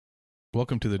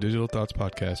Welcome to the Digital Thoughts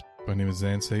Podcast. My name is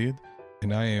Zan Sayed,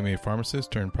 and I am a pharmacist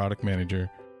turned product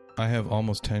manager. I have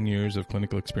almost 10 years of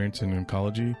clinical experience in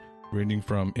oncology, ranging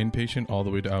from inpatient all the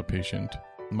way to outpatient.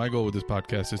 My goal with this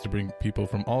podcast is to bring people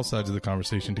from all sides of the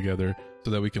conversation together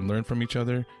so that we can learn from each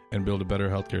other and build a better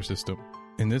healthcare system.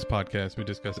 In this podcast, we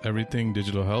discuss everything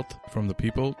digital health, from the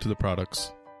people to the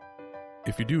products.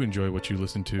 If you do enjoy what you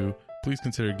listen to, please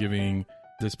consider giving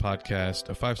this podcast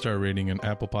a 5-star rating on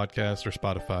Apple Podcasts or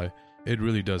Spotify. It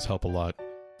really does help a lot.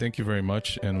 Thank you very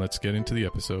much, and let's get into the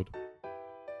episode.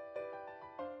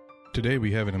 Today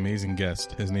we have an amazing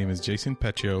guest. His name is Jason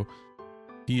Pettiaux.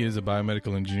 He is a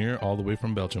biomedical engineer all the way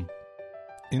from Belgium.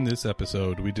 In this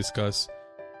episode, we discuss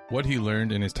what he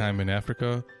learned in his time in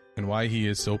Africa and why he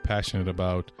is so passionate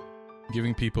about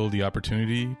giving people the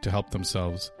opportunity to help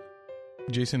themselves.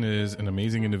 Jason is an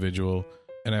amazing individual,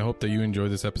 and I hope that you enjoy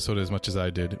this episode as much as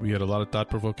I did. We had a lot of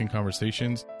thought-provoking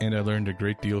conversations, and I learned a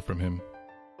great deal from him.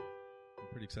 I'm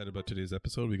pretty excited about today's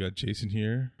episode. We got Jason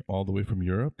here, all the way from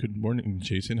Europe. Good morning,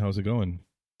 Jason. How's it going?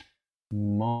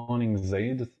 Morning,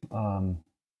 Zaid.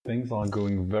 Things are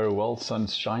going very well.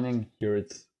 Sun's shining. Here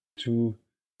it's 2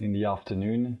 in the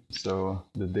afternoon, so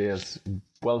the day has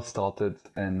well started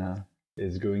and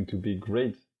is going to be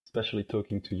great, especially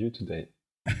talking to you today.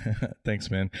 Thanks,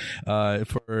 man.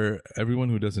 For everyone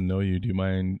who doesn't know you, do you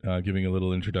mind giving a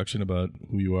little introduction about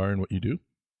who you are and what you do?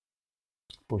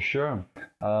 For sure.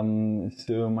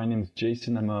 So my name is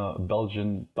Jason. I'm a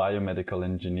Belgian biomedical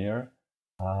engineer.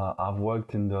 I've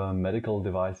worked in the medical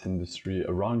device industry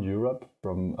around Europe,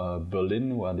 from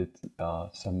Berlin, where I did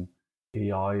some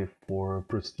AI for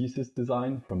prosthesis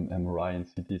design from MRI and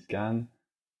CT scan,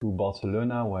 to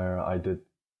Barcelona, where I did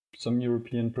some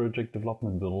European project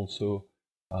development, but also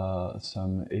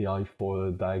some AI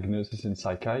for diagnosis in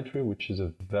psychiatry, which is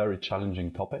a very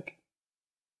challenging topic.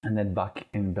 And then back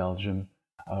in Belgium,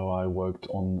 I worked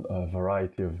on a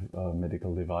variety of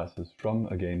medical devices, from,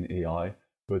 again, AI,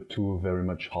 but to very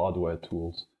much hardware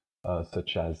tools,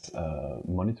 such as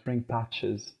monitoring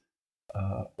patches,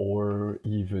 or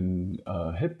even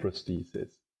hip prosthesis,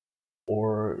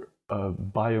 or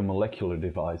biomolecular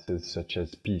devices, such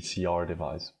as PCR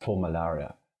device for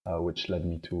malaria. Which led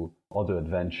me to other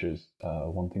adventures,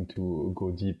 wanting to go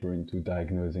deeper into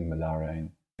diagnosing malaria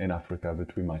in Africa,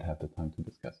 but we might have the time to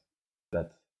discuss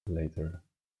that later.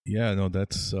 Yeah, no,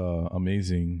 that's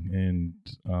amazing. And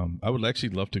I would actually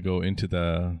love to go into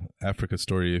the Africa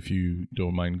story if you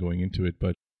don't mind going into it.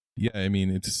 But yeah, I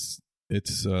mean, it's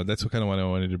that's kind of why I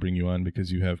wanted to bring you on,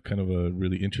 because you have kind of a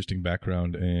really interesting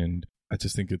background, and I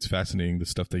just think it's fascinating, the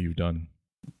stuff that you've done.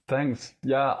 Thanks.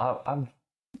 Yeah,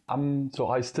 so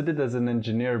I studied as an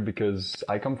engineer because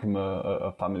I come from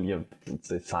a family of, let's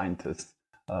say, scientists.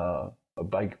 A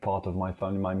big part of my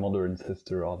family, my mother and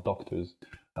sister, are doctors.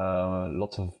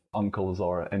 Lots of uncles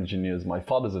are engineers. My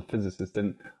father's a physicist,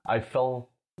 and I fell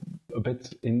a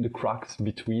bit in the cracks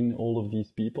between all of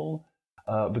these people.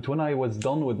 But when I was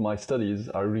done with my studies,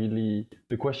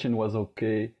 the question was,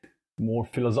 okay, more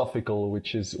philosophical,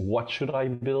 which is, what should I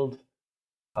build,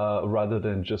 rather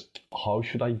than just how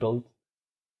should I build?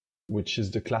 Which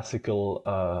is the classical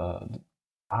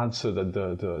answer that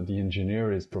the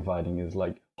engineer is providing, is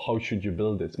like, how should you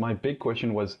build this? My big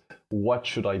question was, what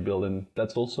should I build? And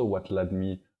that's also what led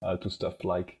me to stuff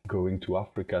like going to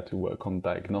Africa to work on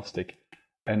diagnostic,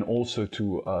 and also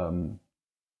to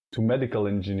medical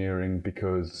engineering,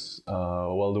 because,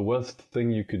 the worst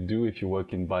thing you could do if you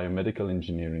work in biomedical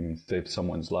engineering is save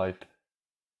someone's life,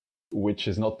 which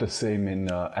is not the same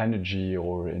in energy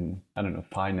or in,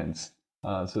 finance.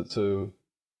 That's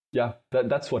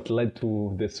what led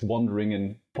to this wandering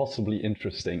and possibly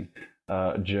interesting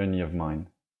journey of mine.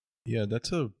 Yeah,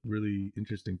 that's a really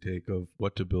interesting take of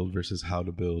what to build versus how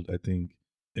to build.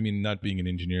 Not being an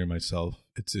engineer myself,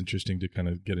 it's interesting to kind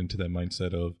of get into that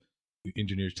mindset of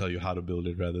engineers tell you how to build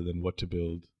it rather than what to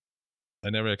build. I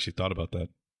never actually thought about that.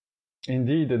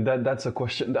 Indeed, and that's a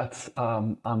question that's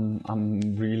I'm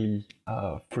really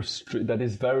frustrated. That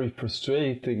is very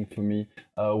frustrating for me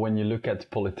when you look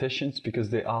at politicians, because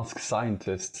they ask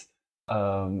scientists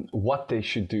what they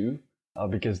should do,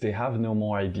 because they have no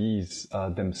more ideas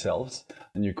themselves.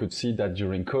 And you could see that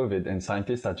during COVID, and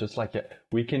scientists are just like,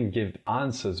 we can give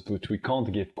answers, but we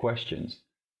can't give questions.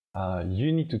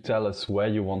 You need to tell us where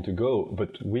you want to go,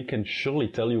 but we can surely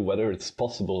tell you whether it's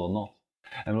possible or not.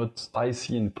 And what I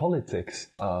see in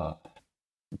politics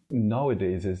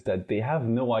nowadays is that they have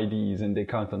no ideas, and they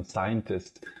count on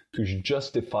scientists to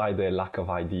justify their lack of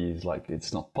ideas, like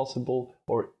it's not possible,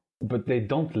 but they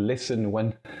don't listen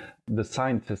when the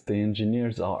scientists, the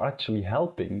engineers, are actually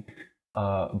helping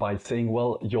by saying,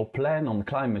 well, your plan on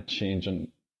climate change and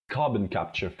carbon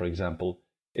capture, for example,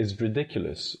 is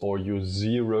ridiculous, or your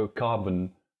zero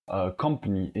carbon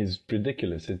company is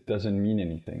ridiculous. It doesn't mean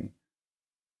anything.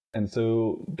 And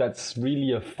so that's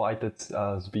really a fight that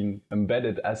has been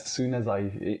embedded as soon as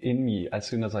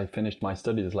I finished my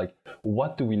studies. Like,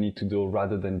 what do we need to do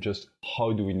rather than just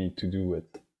how do we need to do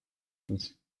it?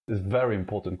 It's a very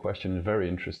important question, a very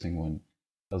interesting one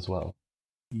as well.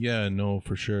 Yeah, no,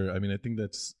 for sure. I mean, I think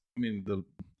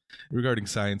regarding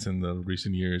science in the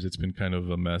recent years, it's been kind of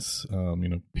a mess,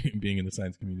 being in the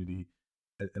science community.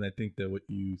 And I think that what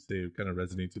you say kind of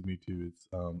resonates with me too. It's,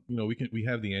 we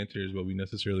have the answers, but we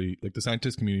necessarily, like, the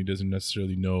scientist community doesn't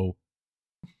necessarily know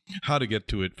how to get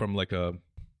to it from like a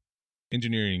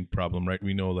engineering problem, right?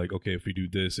 We know, like, okay, if we do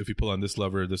this, if we pull on this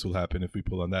lever, this will happen. If we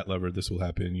pull on that lever, this will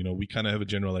happen. We kind of have a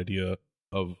general idea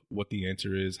of what the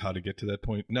answer is, how to get to that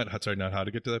point. Not how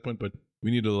to get to that point, but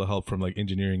we need a little help from like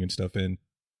engineering and stuff. And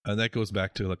that goes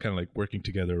back to like, kind of like working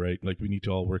together, right? Like, we need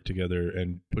to all work together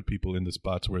and put people in the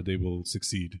spots where they will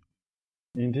succeed.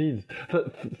 Indeed.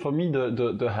 For me,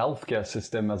 the healthcare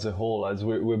system as a whole, as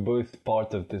we're both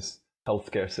part of this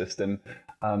healthcare system,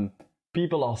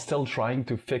 people are still trying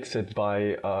to fix it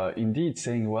by indeed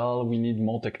saying, well, we need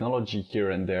more technology here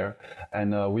and there.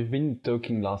 And we've been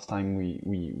talking last time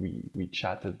we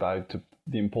chatted about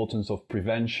the importance of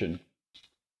prevention.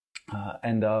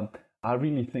 And I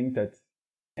really think that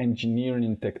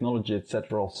engineering, technology,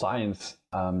 etc., or science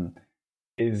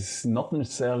is not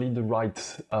necessarily the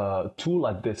right tool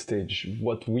at this stage.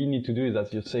 What we need to do is,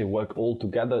 as you say, work all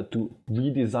together to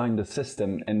redesign the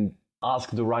system and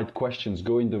ask the right questions,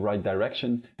 go in the right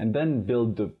direction, and then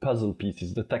build the puzzle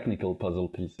pieces, the technical puzzle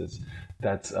pieces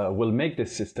that will make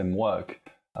this system work.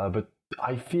 But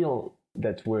I feel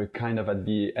that we're kind of at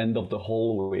the end of the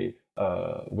hallway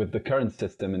with the current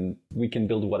system, and we can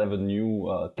build whatever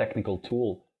new technical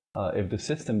tool. If the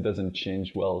system doesn't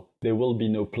change, well, there will be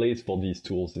no place for these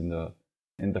tools in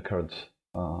the current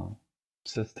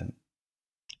system.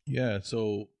 Yeah,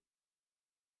 so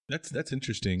that's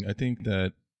interesting. I think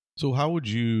that. So how would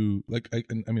you, like? I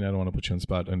mean, I don't want to put you on the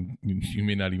spot, and you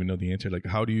may not even know the answer. Like,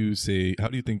 how do you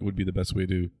think would be the best way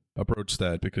to approach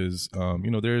that? Because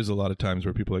there is a lot of times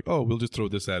where people are like, oh, we'll just throw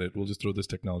this at it. We'll just throw this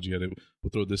technology at it.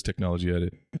 We'll throw this technology at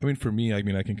it. I mean, for me, I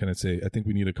can kind of say I think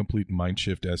we need a complete mind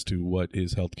shift as to what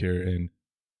is healthcare,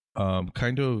 and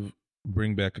kind of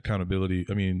bring back accountability.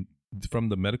 I mean, from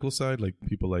the medical side, like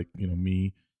people like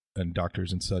me and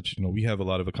doctors and such, we have a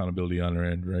lot of accountability on our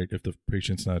end, right? If the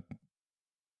patient's not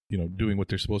doing what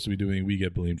they're supposed to be doing, we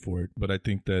get blamed for it. But I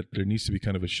think that there needs to be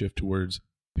kind of a shift towards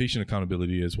patient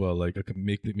accountability as well, like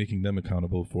making them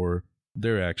accountable for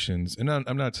their actions. And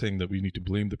I'm not saying that we need to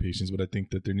blame the patients, but I think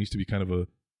that there needs to be kind of a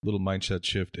little mindset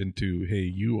shift into, hey,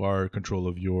 you are in control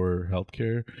of your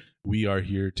healthcare. We are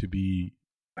here to be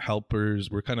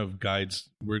helpers. We're kind of guides.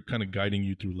 We're kind of guiding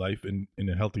you through life in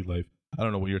a healthy life. I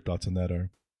don't know what your thoughts on that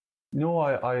are. No,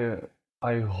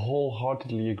 I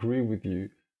wholeheartedly agree with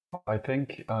you. I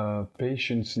think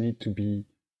patients need to be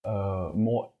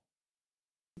more,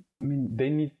 they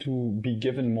need to be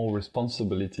given more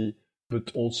responsibility,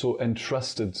 but also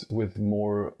entrusted with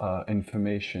more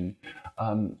information.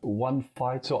 One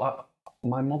fight,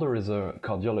 my mother is a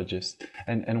cardiologist,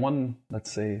 and one,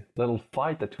 let's say, little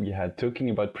fight that we had talking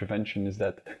about prevention is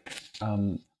that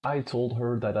I told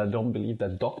her that I don't believe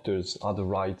that doctors are the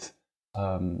right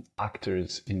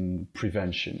actors in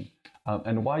prevention.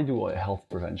 And why do I health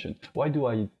prevention? Why do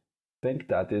I think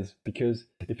that is? Because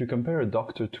if you compare a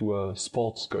doctor to a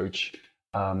sports coach,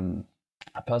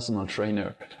 a personal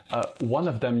trainer, one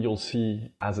of them you'll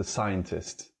see as a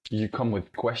scientist. You come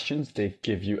with questions, they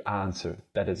give you answer.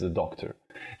 That is a doctor.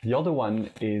 The other one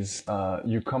is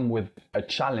you come with a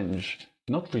challenge,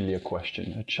 not really a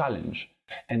question, a challenge.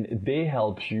 And they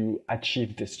help you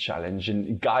achieve this challenge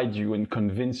and guide you and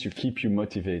convince you, keep you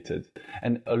motivated.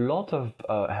 And a lot of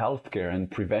healthcare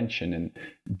and prevention and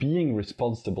being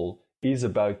responsible is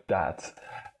about that.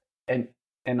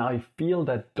 And I feel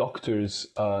that doctors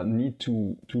need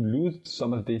to lose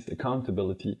some of this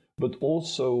accountability, but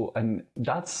also, and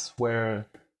that's where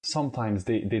sometimes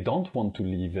they don't want to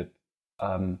leave it.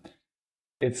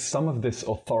 It's some of this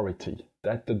authority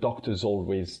that the doctor is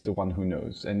always the one who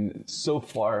knows. And so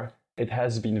far, it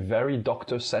has been very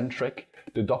doctor-centric.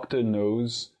 The doctor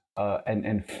knows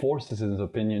and forces his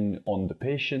opinion on the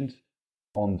patient,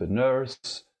 on the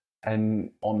nurse,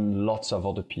 and on lots of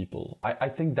other people. I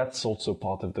think that's also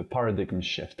part of the paradigm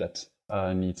shift that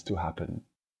needs to happen.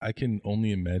 I can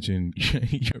only imagine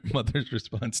your mother's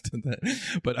response to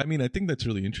that. But I mean, I think that's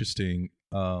really interesting.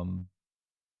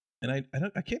 And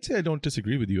I can't say I don't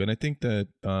disagree with you. And I think that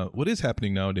what is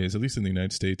happening nowadays, at least in the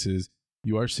United States, is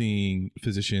you are seeing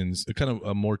physicians, a kind of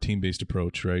a more team-based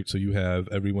approach, right? So you have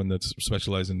everyone that's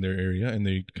specialized in their area, and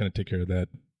they kind of take care of that.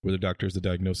 Where the doctor is the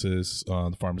diagnosis,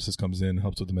 the pharmacist comes in,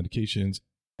 helps with the medications.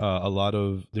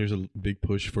 There's a big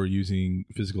push for using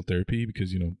physical therapy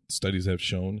because, studies have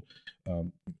shown,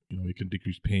 it can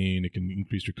decrease pain, it can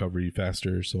increase recovery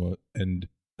faster. So, and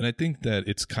I think that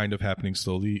it's kind of happening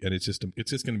slowly, and it's just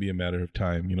going to be a matter of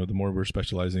time. The more we're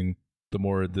specializing, the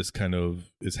more this kind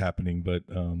of is happening. But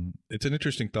it's an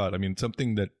interesting thought. I mean,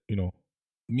 something that,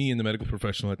 me and the medical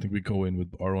professional, I think we go in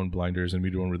with our own blinders and we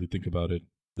don't really think about it,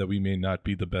 that we may not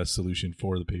be the best solution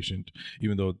for the patient,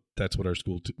 even though that's what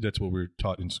that's what we're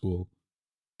taught in school.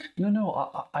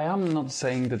 No, I am not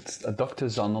saying that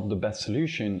doctors are not the best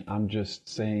solution. I'm just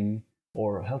saying,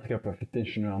 or healthcare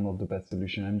practitioners are not the best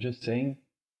solution. I'm just saying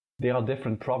there are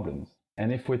different problems.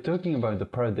 And if we're talking about the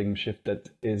paradigm shift that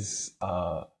is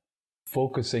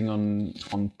focusing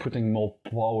on putting more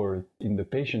power in the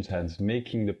patient's hands,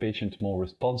 making the patient more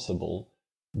responsible,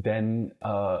 then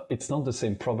it's not the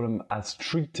same problem as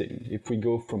treating. If we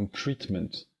go from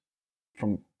treating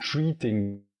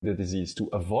the disease to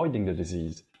avoiding the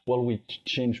disease, well, we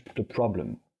change the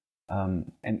problem.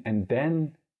 And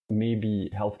then maybe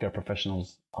healthcare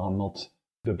professionals are not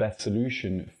the best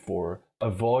solution for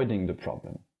avoiding the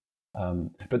problem.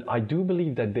 But I do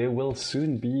believe that there will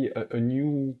soon be a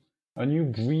new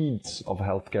breed of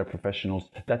healthcare professionals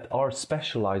that are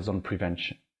specialized on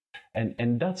prevention.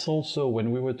 And that's also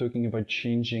when we were talking about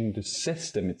changing the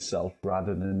system itself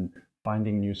rather than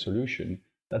finding new solution.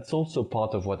 That's also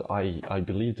part of what I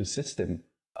believe the system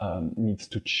needs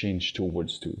to change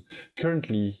towards to.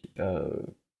 Currently,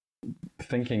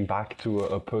 thinking back to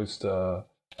a post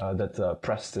that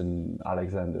Preston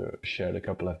Alexander shared a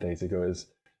couple of days ago, is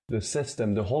the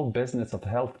system, the whole business of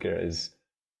healthcare is,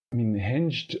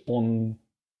 hinged on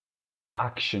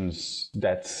actions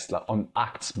on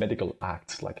acts, medical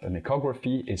acts, like an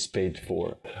echography is paid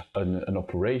for, an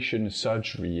operation,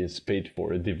 surgery is paid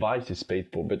for, a device is paid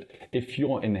for. But if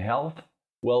you're in health,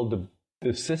 well,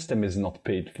 the system is not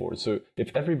paid for. So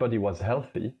if everybody was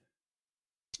healthy,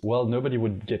 well, nobody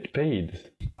would get paid.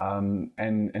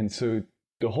 And so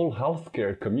the whole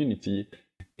healthcare community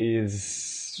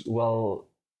is, well,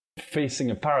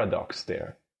 facing a paradox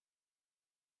there.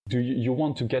 You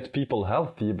want to get people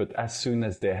healthy, but as soon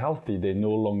as they're healthy, they're no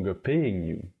longer paying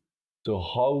you. So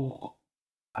how,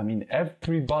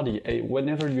 everybody,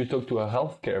 whenever you talk to a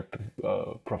healthcare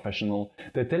professional,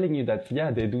 they're telling you that,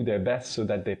 yeah, they do their best so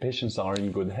that their patients are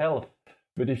in good health.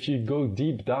 But if you go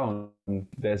deep down,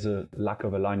 there's a lack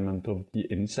of alignment of the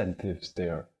incentives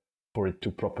there for it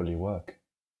to properly work.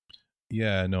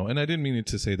 Yeah, no. And I didn't mean it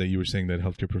to say that you were saying that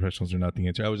healthcare professionals are not the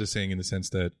answer. I was just saying in the sense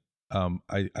that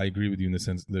I agree with you in the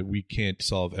sense that we can't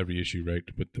solve every issue, right?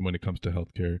 But when it comes to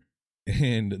healthcare,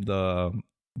 and the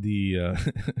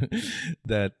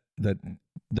that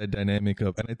dynamic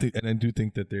of, and I do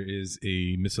think that there is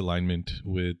a misalignment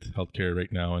with healthcare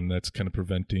right now, and that's kind of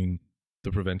preventing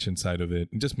the prevention side of it.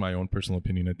 And just my own personal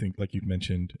opinion, I think, like you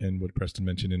mentioned, and what Preston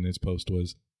mentioned in his post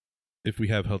was, if we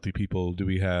have healthy people, do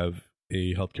we have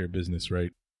a healthcare business,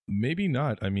 right? Maybe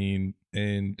not. And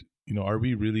are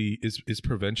we really, is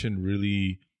prevention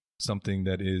really something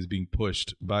that is being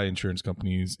pushed by insurance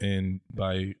companies and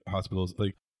by hospitals?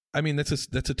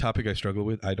 That's a topic I struggle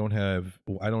with. I don't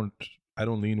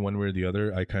lean one way or the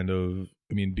other. Again,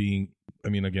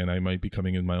 I might be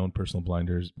coming in my own personal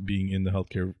blinders. Being in the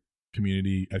healthcare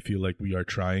community, I feel like we are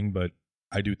trying, but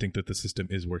I do think that the system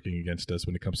is working against us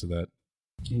when it comes to that.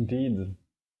 Indeed.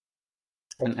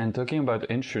 And talking about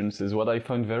insurances, what I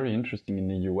found very interesting in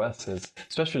the US is,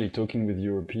 especially talking with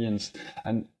Europeans,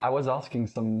 and I was asking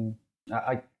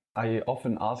I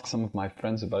often ask some of my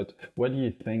friends about, what do you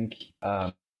think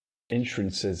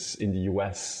insurances in the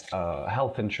US,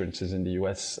 health insurances in the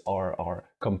US are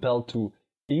compelled to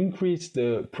increase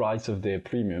the price of their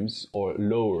premiums or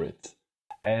lower it?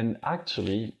 And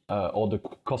actually, or the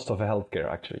cost of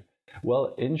healthcare actually.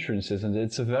 Well, insurances, and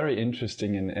it's a very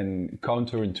interesting and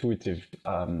counterintuitive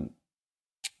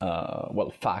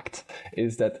fact,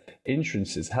 is that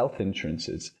health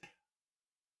insurances,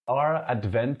 are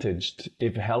advantaged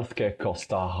if healthcare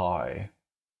costs are high.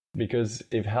 Because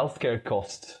if healthcare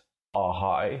costs are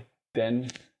high,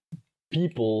 then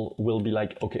people will be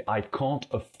like, okay, I can't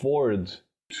afford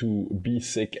to be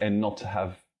sick and not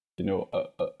have,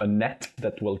 a net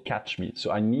that will catch me. So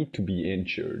I need to be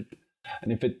insured.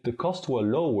 And if the costs were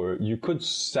lower, you could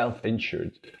self-insure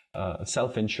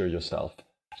yourself,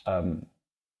 but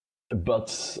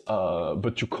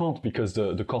you can't because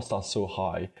the costs are so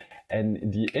high.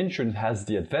 And the insurance has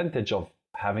the advantage of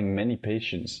having many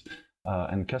patients,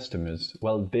 and customers,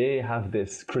 well, they have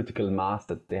this critical mass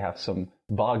that they have some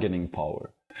bargaining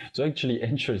power. So actually,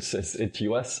 insurances in the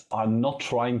US are not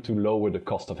trying to lower the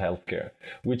cost of healthcare,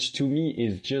 which to me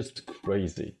is just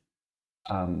crazy.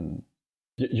 A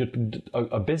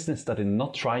business that is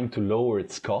not trying to lower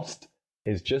its cost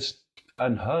is just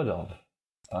unheard of,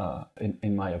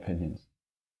 in my opinion.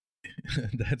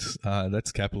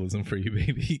 That's capitalism for you,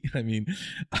 baby. I mean,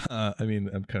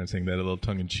 I'm kind of saying that a little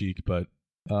tongue in cheek, but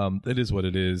it is what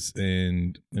it is,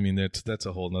 and I mean that's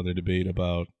a whole nother debate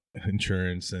about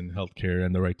insurance and healthcare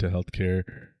and the right to healthcare,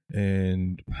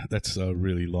 and that's a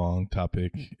really long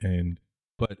topic.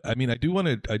 But I mean, I do want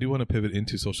to pivot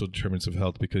into social determinants of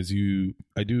health because we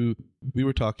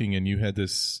were talking and you had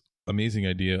this amazing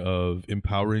idea of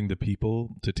empowering the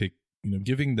people to take,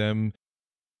 giving them,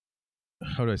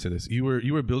 how do I say this? You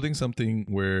were building something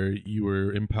where you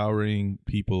were empowering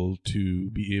people to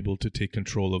be able to take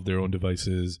control of their own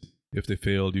devices. If they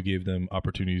failed, you gave them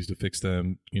opportunities to fix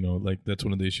them. Like that's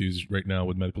one of the issues right now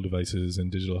with medical devices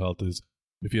and digital health is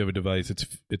if you have a device, it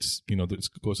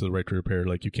goes to the right to repair.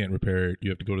 Like you can't repair it.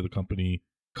 You have to go to the company.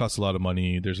 It costs a lot of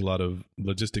money. There's a lot of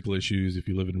logistical issues. If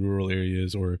you live in rural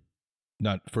areas or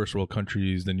not first world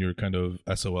countries, then you're kind of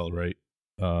SOL, right?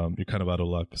 You're kind of out of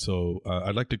luck. So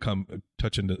I'd like to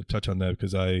touch on that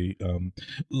because I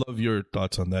love your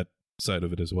thoughts on that side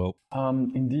of it as well.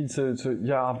 Indeed. So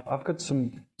yeah, I've got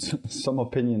some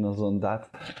opinions on that.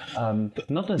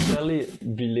 Not necessarily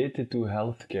related to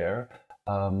healthcare,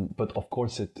 but of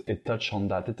course it touched on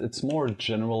that. It's more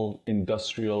general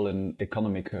industrial and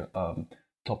economic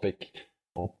topic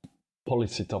or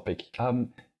policy topic.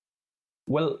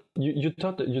 Well, you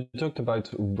talked about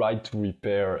right to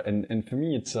repair, and for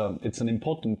me it's an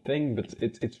important thing, but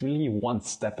it's really one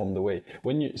step on the way.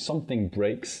 When something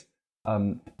breaks,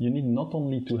 you need not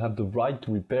only to have the right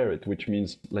to repair it, which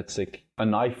means, let's say,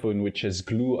 an iPhone which has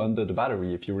glue under the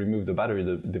battery. If you remove the battery,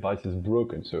 the device is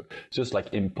broken. So it's just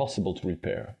like impossible to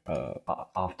repair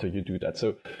after you do that.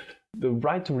 So the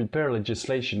right to repair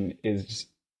legislation is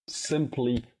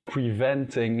simply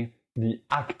preventing the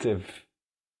active,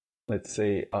 let's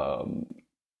say,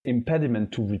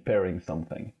 impediment to repairing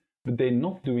something. But they're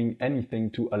not doing anything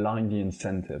to align the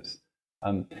incentives.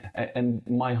 And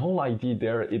my whole idea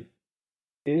there, it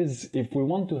is if we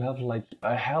want to have like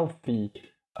a healthy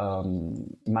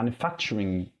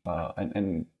manufacturing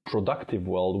and productive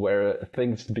world where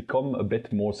things become a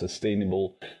bit more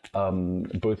sustainable,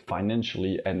 both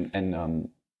financially and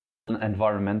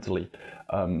environmentally.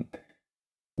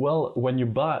 Well, when you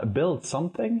build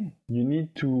something, you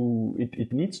need to.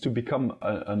 It needs to become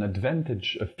an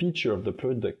advantage, a feature of the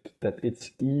product that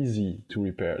it's easy to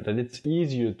repair, that it's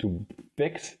easier to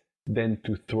fix than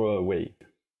to throw away.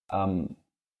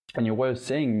 And you were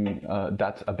saying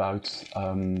that about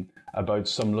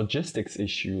some logistics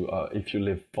issue if you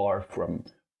live far from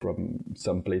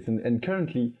some place. And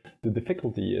currently, the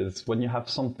difficulty is when you have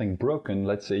something broken.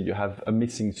 Let's say you have a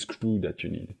missing screw that you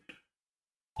need.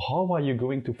 How are you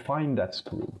going to find that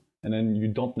screw? And then you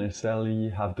don't necessarily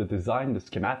have the design, the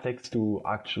schematics to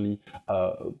actually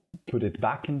put it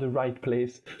back in the right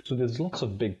place. So there's lots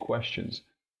of big questions.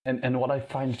 And what I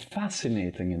find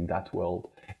fascinating in that world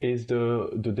is the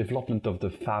development of the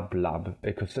Fab Lab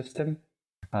ecosystem.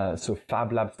 So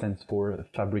Fab Lab stands for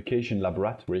Fabrication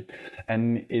Laboratory,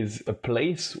 and is a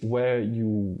place where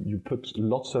you put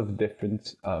lots of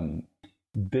different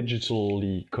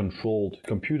digitally controlled,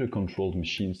 computer-controlled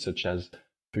machines such as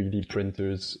 3D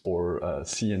printers or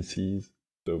CNCs,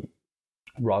 so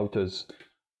routers,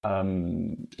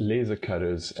 laser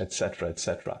cutters, etc.,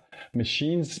 etc.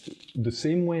 Machines, the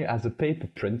same way as a paper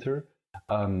printer,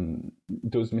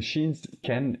 those machines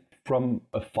can, from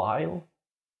a file,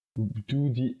 do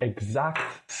the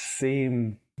exact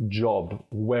same job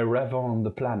wherever on the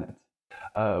planet,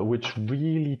 which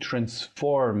really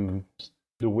transforms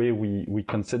the way we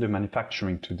consider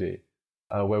manufacturing today,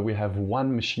 where we have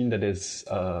one machine that is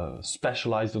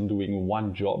specialized on doing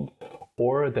one job,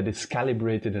 or that is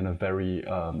calibrated in a very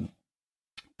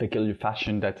peculiar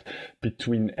fashion that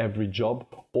between every job,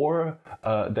 or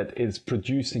that is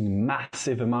producing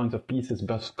massive amount of pieces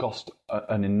but cost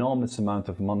an enormous amount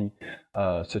of money,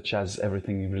 such as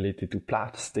everything related to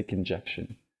plastic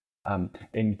injection.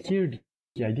 And here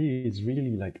the idea is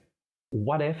really like,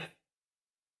 what if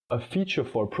a feature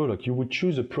for a product, you would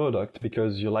choose a product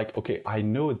because you're like, okay, I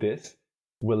know this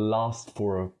will last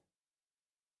for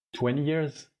 20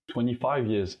 years, 25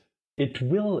 years. It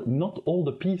will, not all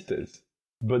the pieces,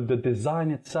 but the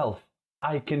design itself,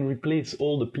 I can replace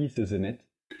all the pieces in it.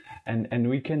 And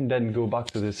we can then go back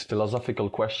to this philosophical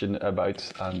question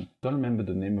about, don't remember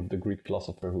the name of the Greek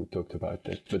philosopher who talked about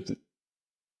it, but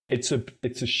it's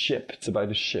a ship. It's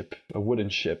about a ship, a wooden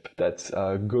ship that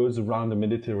goes around the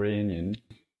Mediterranean,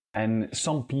 and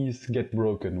some pieces get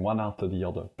broken one after the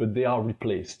other, but they are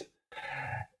replaced,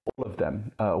 all of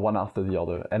them, one after the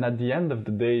other. And at the end of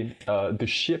the day, the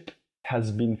ship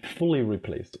has been fully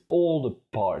replaced. All the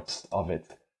parts of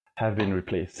it have been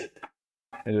replaced.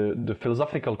 The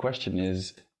philosophical question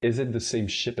is it the same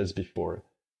ship as before?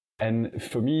 And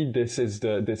for me, this is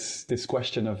this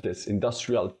question of this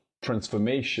industrial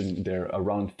transformation there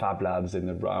around Fab Labs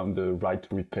and around the right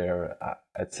to repair,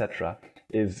 etc.,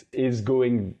 is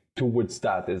going towards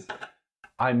that. Is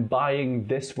I'm buying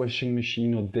this washing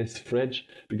machine or this fridge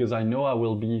because I know I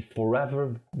will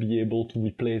forever be able to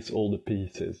replace all the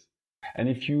pieces. And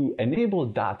if you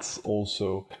enable that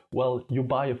also, well, you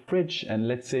buy a fridge and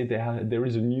let's say there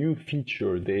is a new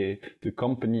feature. The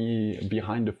company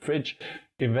behind the fridge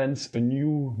invents a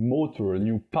new motor, a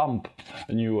new pump,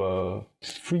 a new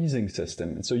freezing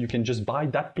system. And so you can just buy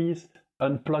that piece,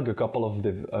 unplug a couple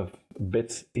of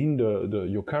bits in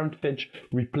your current fridge,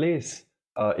 replace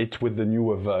it with the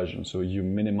newer version. So you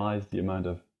minimize the amount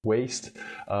of waste,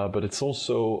 but it's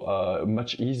also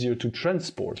much easier to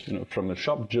transport, from a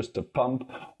shop, just a pump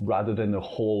rather than a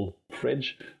whole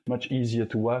fridge, much easier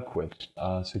to work with.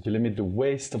 So you limit the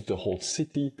waste of the whole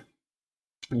city.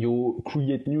 You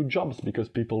create new jobs because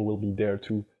people will be there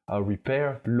to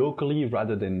repair locally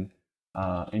rather than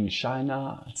in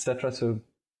China, etc. So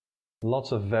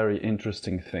lots of very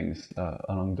interesting things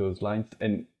along those lines.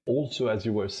 And also, as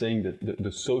you were saying,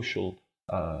 the social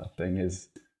thing is,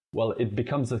 well, it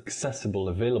becomes accessible,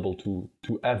 available to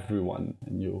everyone,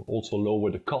 and you also lower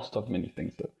the cost of many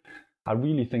things. So I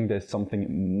really think there's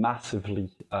something massively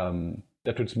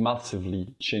that would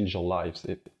massively change our lives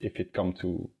if it come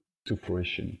to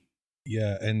fruition.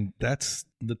 Yeah, and that's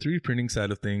the 3D printing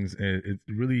side of things. It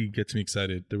really gets me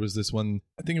excited. There was this one,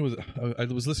 I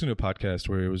was listening to a podcast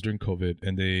where it was during COVID,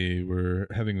 and they were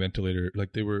having ventilator,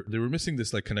 like they were missing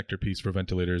this like connector piece for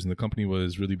ventilators, and the company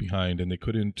was really behind, and they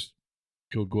couldn't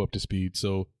go up to speed.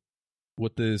 So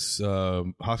what this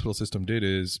hospital system did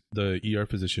is the ER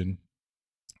physician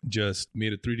just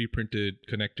made a 3D printed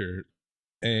connector,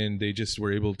 and they just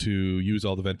were able to use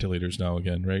all the ventilators now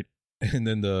again, right? And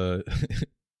then the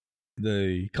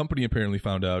company apparently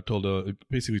found out,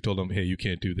 basically told them, hey, you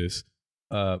can't do this.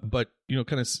 But,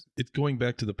 kind of, it's going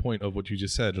back to the point of what you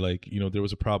just said, like, there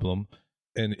was a problem,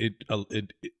 and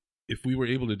if we were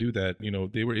able to do that,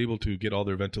 they were able to get all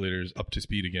their ventilators up to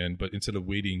speed again, but instead of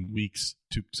waiting weeks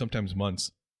to sometimes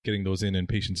months getting those in and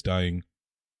patients dying.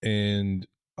 And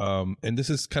this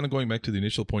is kind of going back to the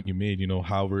initial point you made,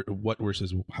 what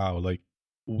versus how, like,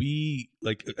 we,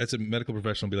 like, as a medical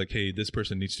professional, be like, hey, this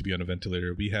person needs to be on a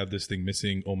ventilator. We have this thing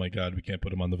missing. Oh my God, we can't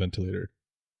put them on the ventilator.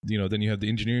 Then you have the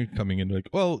engineer coming in like,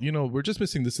 well, we're just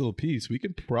missing this little piece. We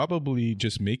could probably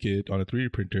just make it on a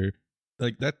 3D printer.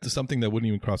 Like, that's something that wouldn't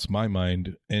even cross my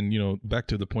mind. And, back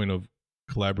to the point of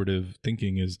collaborative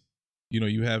thinking is,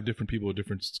 you have different people with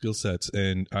different skill sets.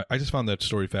 And I just found that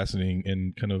story fascinating,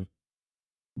 and kind of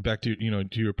back to,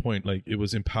 to your point, like, it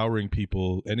was empowering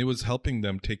people and it was helping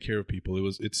them take care of people.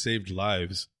 It saved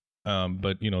lives.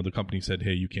 But, the company said,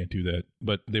 hey, you can't do that.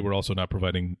 But they were also not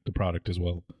providing the product as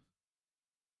well.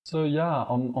 So yeah,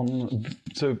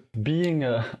 so being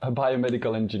a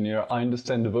biomedical engineer, I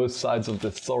understand both sides of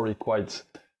the story quite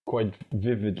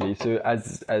vividly. So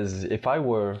as if I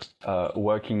were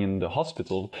working in the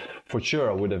hospital, for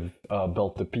sure I would have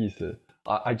built the piece.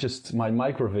 My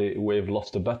microwave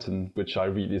lost a button, which I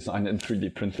redesigned and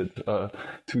 3D printed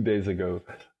 2 days ago.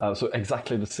 So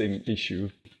exactly the same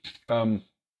issue.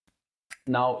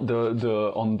 Now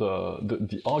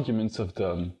the arguments of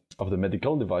the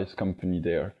medical device company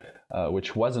there,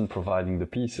 which wasn't providing the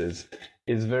pieces,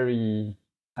 is very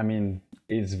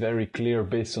clear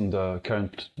based on the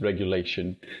current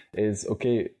regulation. Is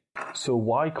okay. So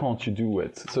why can't you do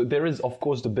it? So there is, of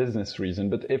course, the business reason,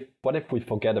 but what if we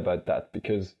forget about that?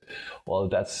 Because, well,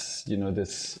 that's,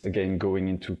 this, again, going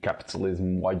into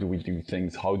capitalism. Why do we do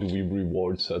things? How do we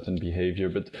reward certain behavior?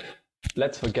 But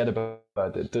let's forget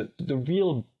about it. The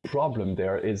real problem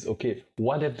there is, okay,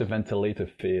 what if the ventilator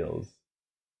fails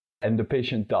and the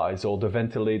patient dies, or the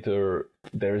ventilator,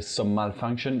 there is some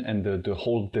malfunction and the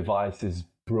whole device is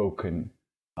broken?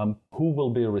 Who will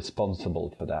be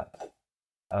responsible for that?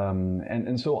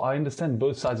 And so I understand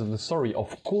both sides of the story.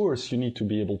 Of course, you need to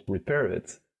be able to repair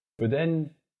it, but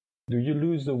then do you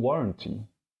lose the warranty?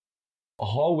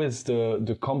 How is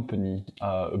the company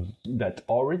that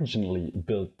originally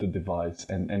built the device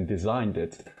and designed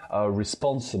it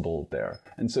responsible there?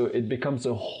 And so it becomes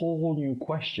a whole new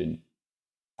question.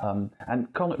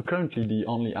 And currently, the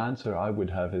only answer I would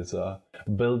have is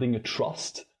building a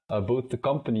trust both the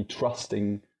company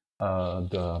trusting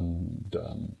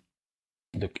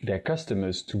their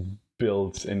customers to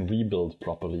build and rebuild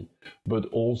properly, but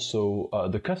also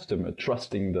the customer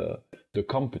trusting the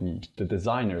company, the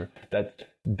designer, that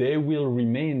they will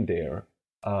remain there,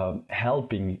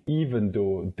 helping, even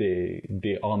though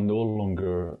they are no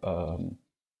longer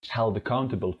held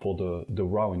accountable for the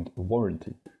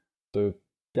warranty. So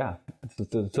yeah,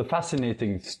 it's a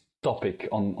fascinating topic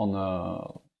on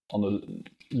a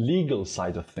legal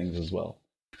side of things as well.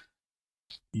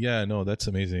 Yeah, no, that's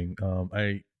amazing.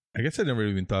 I guess I never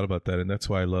even thought about that, and that's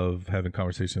why I love having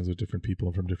conversations with different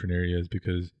people from different areas,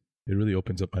 because it really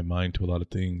opens up my mind to a lot of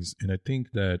things. And I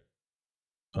think that,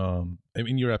 I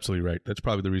mean, you're absolutely right. That's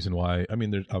probably the reason why. I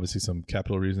mean, there's obviously some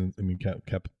capital reasons. I mean,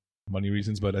 cap money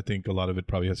reasons, but I think a lot of it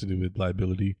probably has to do with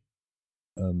liability,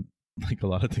 like a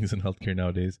lot of things in healthcare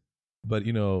nowadays. But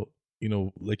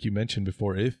like you mentioned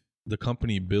before, if the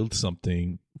company builds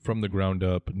something from the ground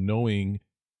up, knowing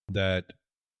that,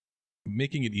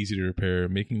 making it easy to repair,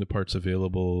 making the parts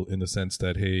available in the sense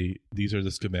that, hey, these are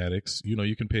the schematics.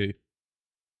 You can pay.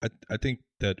 I think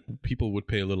that people would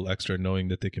pay a little extra knowing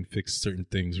that they can fix certain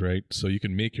things, right? So you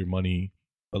can make your money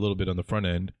a little bit on the front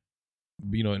end.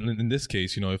 In this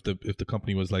case, if the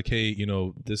company was like, hey,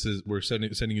 we're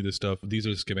sending you this stuff. These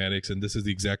are the schematics, and this is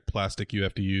the exact plastic you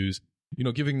have to use.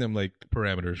 Giving them like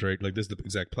parameters, right? Like, this is the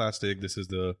exact plastic. This is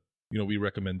the, we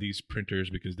recommend these printers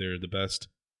because they're the best.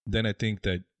 Then I think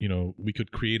that, we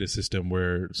could create a system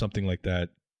where something like that,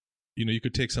 you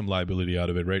could take some liability out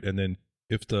of it, right? And then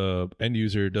if the end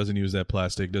user doesn't use that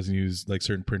plastic, doesn't use like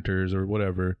certain printers or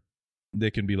whatever, they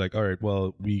can be like, all right,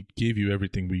 well, we gave you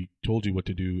everything, we told you what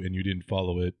to do, and you didn't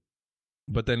follow it.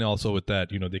 But then also with that,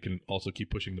 they can also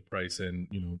keep pushing the price,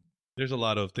 and, there's a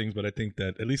lot of things, but I think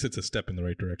that at least it's a step in the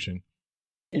right direction.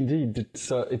 Indeed,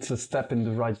 it's a step in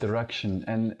the right direction,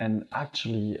 and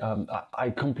actually, I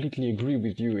completely agree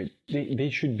with you. They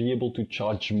should be able to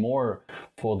charge more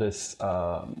for this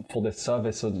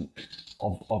service of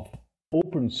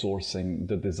open sourcing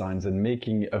the designs and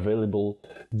making available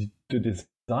the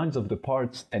designs of the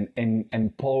parts, and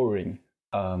empowering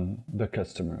the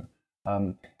customer.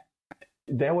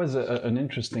 There was an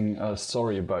interesting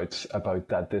story about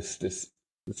that. This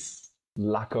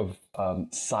lack of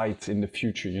sight in the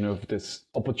future, this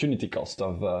opportunity cost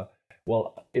of,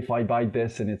 well, if I buy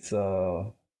this and it's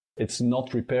not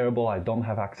repairable, I don't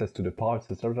have access to the parts,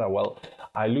 etc. Well,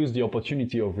 I lose the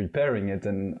opportunity of repairing it,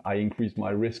 and I increase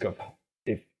my risk of,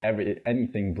 if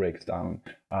anything breaks down,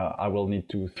 I will need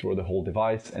to throw the whole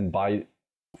device and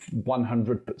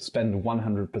spend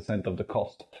 100% of the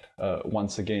cost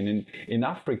once again. In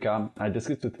Africa, I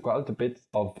discussed with quite a bit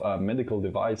of medical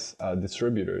device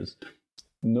distributors,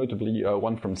 notably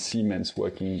one from Siemens,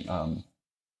 working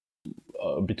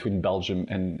between Belgium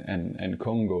and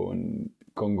Congo,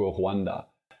 Rwanda,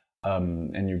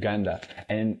 and Uganda.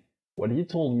 And what he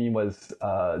told me was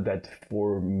that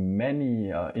in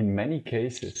many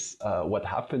cases, what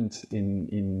happened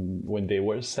when they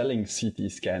were selling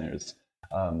CT scanners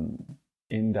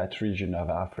in that region of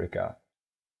Africa,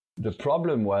 the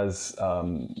problem was,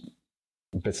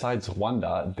 besides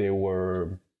Rwanda, they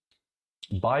were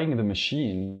buying the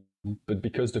machine, but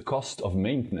because the cost of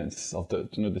maintenance of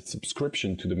the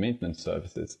subscription to the maintenance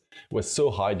services was so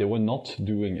high, they were not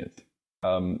doing it.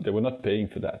 They were not paying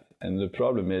for that. And the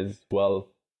problem is, well,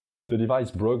 the device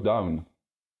broke down,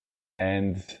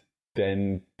 and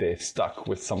then they're stuck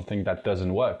with something that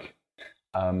doesn't work.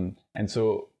 And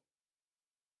so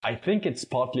I think it's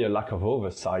partly a lack of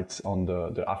oversight on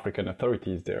the African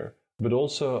authorities there, but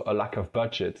also a lack of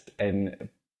budget. And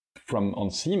on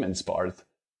Siemens' part,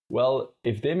 well,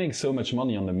 if they make so much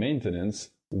money on the maintenance,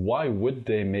 why would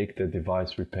they make the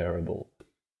device repairable?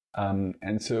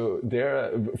 And so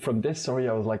from this story,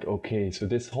 I was like, okay, so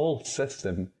this whole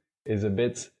system is a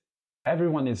bit,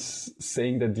 everyone is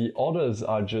saying that the others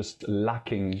are just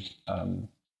lacking,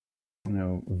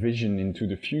 vision into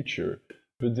the future,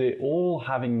 but they all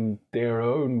having their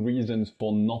own reasons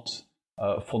for not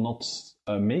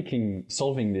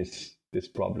solving this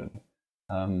problem.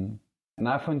 And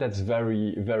I find that's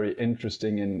very, very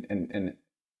interesting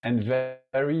and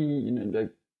very,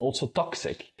 also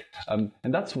toxic. And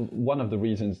that's one of the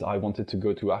reasons I wanted to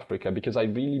go to Africa, because I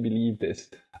really believe this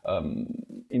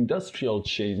industrial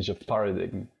change of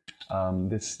paradigm,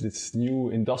 this new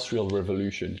industrial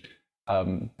revolution,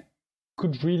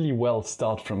 could really well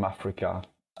start from Africa.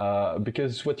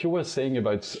 Because what you were saying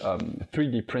about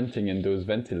 3D printing and those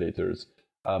ventilators,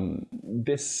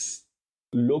 this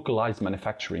localized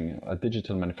manufacturing,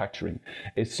 digital manufacturing,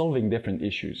 is solving different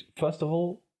issues. First of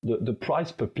all, the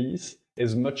price per piece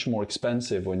is much more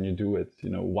expensive when you do it,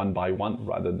 one by one,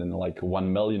 rather than like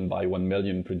 1 million by 1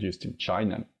 million produced in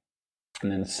China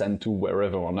and then sent to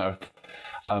wherever on earth.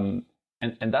 And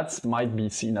that might be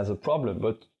seen as a problem,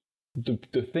 but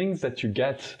the things that you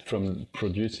get from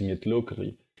producing it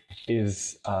locally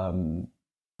is,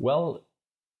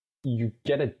 you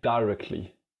get it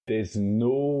directly. There's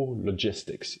no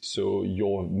logistics, so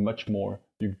you're much more,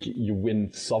 you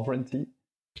win sovereignty,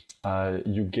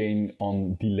 you gain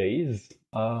on delays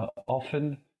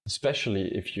often,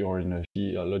 especially if you're in a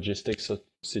logistics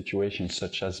situation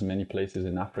such as many places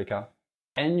in Africa,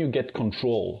 and you get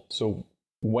control. So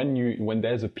when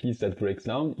there's a piece that breaks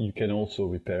down, you can also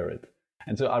repair it.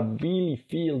 And so I really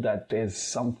feel that there's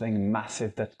something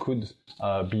massive that could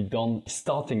be done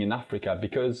starting in Africa,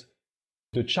 because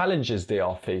the challenges they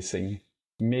are facing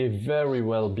may very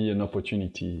well be an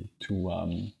opportunity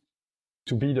to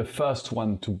be the first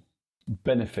one to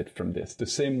benefit from this. The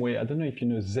same way, I don't know if you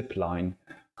know Zipline,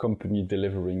 company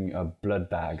delivering blood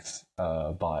bags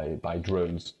by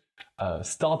drones,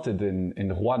 started in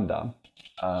Rwanda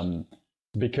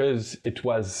because it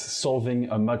was solving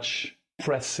a much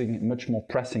more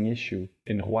pressing issue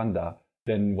in Rwanda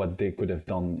than what they could have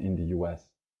done in the US.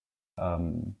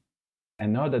 And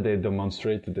now that they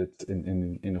demonstrated it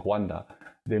in Rwanda,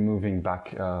 they're moving back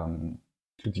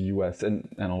to the US and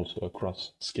also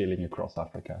scaling across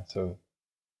Africa. So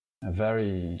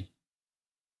very,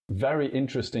 very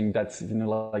interesting that,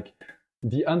 like,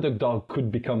 the underdog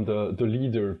could become the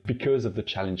leader because of the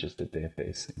challenges that they're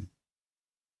facing.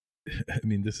 I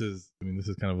mean, this is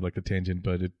kind of like a tangent,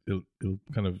 but it'll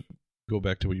kind of go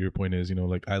back to what your point is.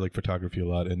 Like, I like photography a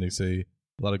lot, and they say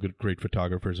a lot of great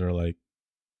photographers are like,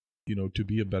 to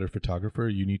be a better photographer,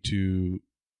 you need to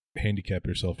handicap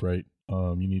yourself, right?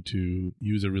 You need to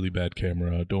use a really bad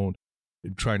camera. Don't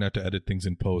try not to edit things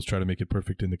in post. Try to make it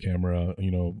perfect in the camera.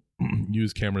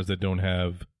 Use cameras that don't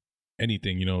have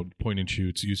anything. Point and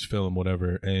shoots. Use film,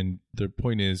 whatever. And the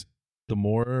point is, the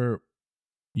more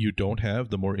you don't have,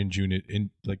 the more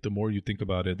the more you think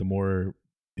about it, the more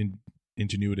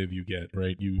ingenuitive you get,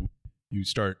 right? You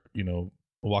start,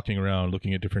 walking around,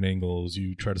 looking at different angles.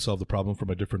 You try to solve the problem from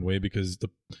a different way because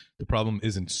the problem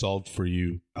isn't solved for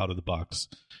you out of the box.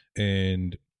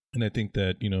 And I think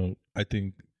that, I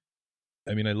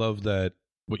love that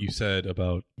what you said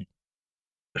about,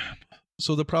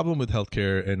 so the problem with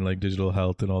healthcare and like digital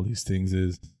health and all these things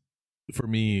is, for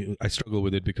me, I struggle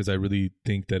with it because I really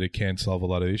think that it can solve a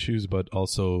lot of issues, but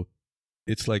also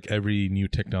it's like every new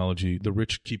technology, the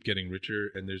rich keep getting richer.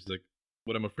 And there's like,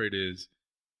 what I'm afraid is,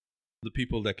 the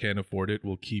people that can't afford it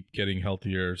will keep getting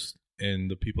healthier, and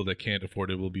the people that can't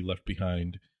afford it will be left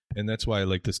behind. And that's why I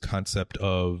like this concept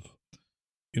of,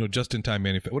 just-in-time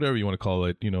manufacturing, whatever you want to call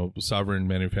it, sovereign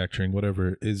manufacturing,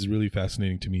 whatever, is really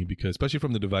fascinating to me, because especially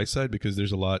from the device side, because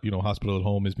there's a lot, hospital at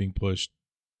home is being pushed,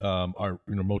 our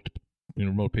remote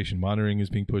patient monitoring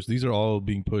is being pushed. These are all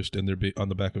being pushed, and they're on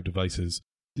the back of devices.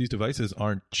 These devices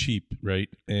aren't cheap, right?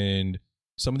 And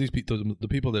some of these people, the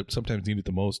people that sometimes need it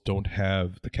the most, don't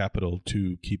have the capital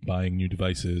to keep buying new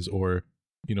devices or,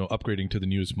 upgrading to the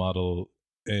newest model.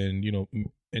 And,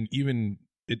 and even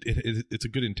it's a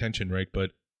good intention, right?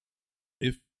 But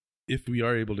if we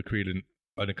are able to create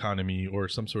an economy or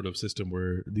some sort of system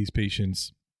where these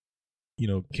patients,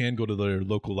 can go to their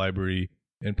local library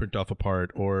and print off a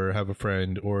part, or have a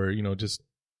friend, or, just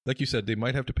like you said, they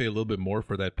might have to pay a little bit more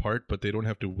for that part, but they don't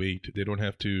have to wait. They don't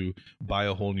have to buy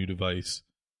a whole new device.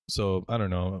 So I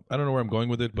don't know where I'm going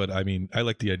with it, but I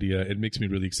like the idea. It makes me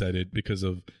really excited because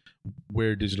of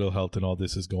where digital health and all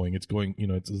this is going. It's going,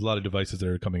 there's a lot of devices that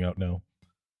are coming out now.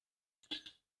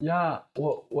 Yeah,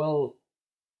 well,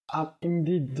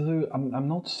 indeed, I'm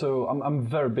not so. I'm a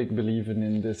very big believer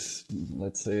in this,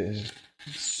 let's say,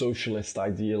 socialist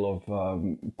ideal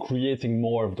of creating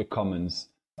more of the commons,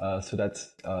 so that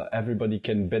everybody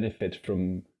can benefit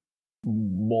from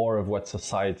more of what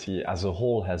society as a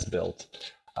whole has built.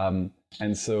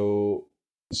 And so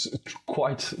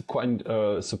quite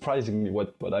surprisingly,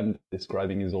 what I'm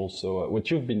describing is also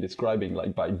what you've been describing,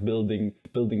 like by building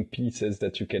pieces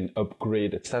that you can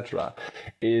upgrade, etc.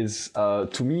 is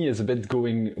to me is a bit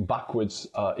going backwards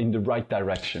in the right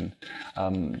direction.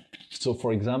 So,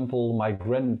 for example, my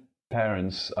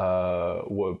grandparents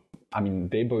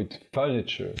they bought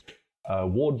furniture,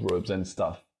 wardrobes, and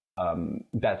stuff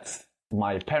that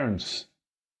my parents,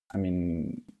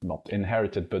 not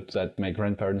inherited, but that my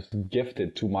grandparents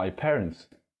gifted to my parents.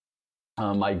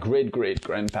 My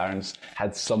great-great-grandparents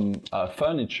had some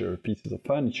pieces of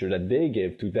furniture that they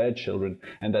gave to their children,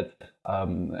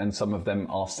 and some of them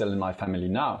are still in my family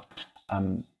now.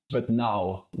 But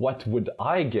now, what would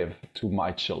I give to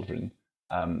my children?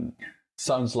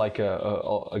 sounds like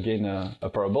again a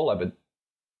parabola, but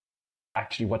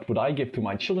actually, what would I give to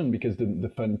my children? Because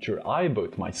the furniture I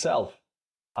bought myself,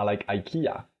 I like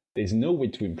IKEA. There's no way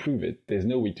to improve it. There's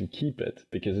no way to keep it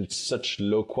because it's such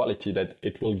low quality that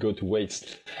it will go to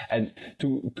waste. And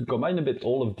to combine a bit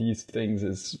all of these things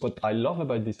is what I love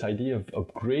about this idea of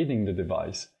upgrading the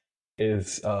device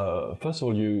is first of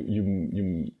all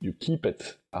you keep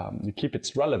it, you keep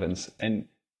its relevance. And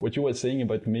what you were saying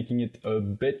about making it a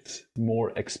bit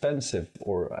more expensive,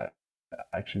 or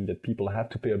actually that people have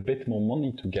to pay a bit more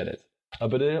money to get it.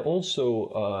 But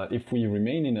also, if we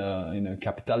remain in a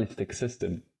capitalistic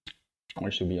system,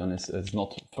 which to be honest is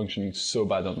not functioning so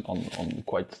bad on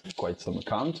quite some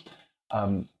account,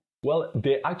 well,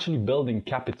 they're actually building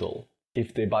capital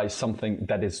if they buy something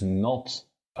that is not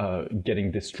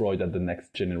getting destroyed at the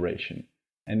next generation.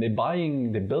 And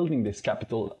they're building this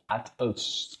capital at a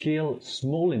scale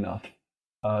small enough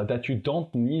that you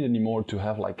don't need anymore to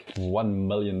have like $1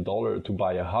 million to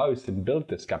buy a house and build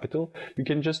this capital. You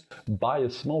can just buy a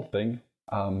small thing,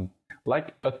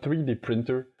 like a 3D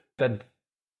printer that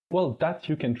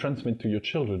you can transmit to your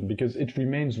children because it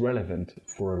remains relevant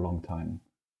for a long time.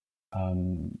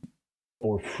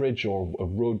 Or a fridge or a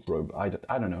wardrobe, I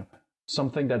don't know.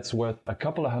 Something that's worth a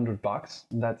couple of $100,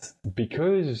 that's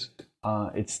because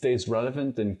it stays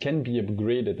relevant and can be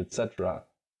upgraded, etc.,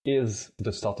 is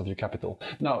the start of your capital.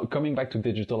 Now, coming back to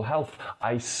digital health,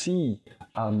 I see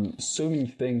so many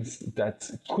things that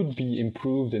could be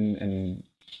improved and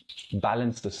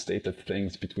balance the state of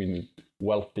things between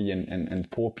wealthy and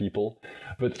poor people.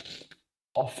 But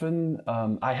often,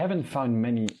 I haven't found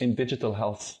many in digital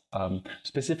health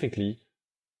specifically.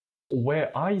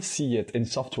 Where I see it in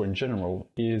software in general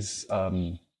is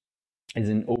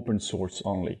in open source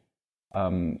only.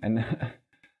 And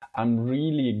I'm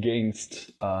really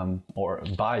against or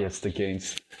biased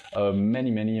against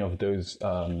many of those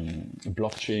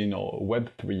blockchain or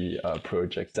Web3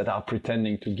 projects that are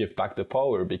pretending to give back the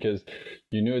power, because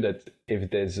you know that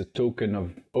if there's a token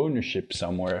of ownership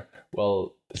somewhere,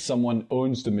 well, someone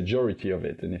owns the majority of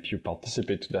it. And if you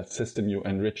participate to that system, you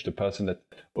enrich the person that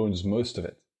owns most of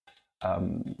it.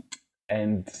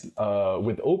 And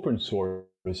with open source,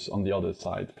 on the other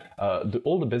side,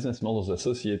 all the business models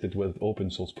associated with open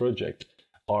source project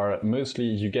are mostly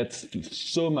you get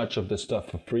so much of the stuff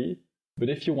for free, but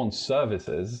if you want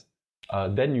services,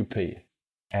 then you pay.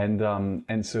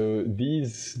 And so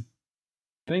these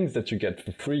things that you get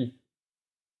for free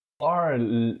are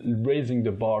raising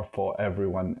the bar for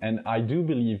everyone. And I do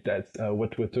believe that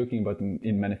what we're talking about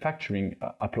in manufacturing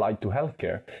applied to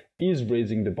healthcare is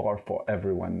raising the bar for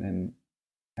everyone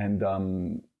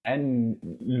and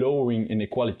lowering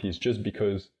inequalities, just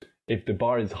because if the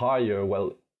bar is higher,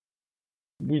 well,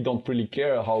 we don't really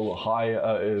care how high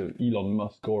Elon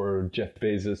Musk or Jeff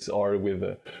Bezos are with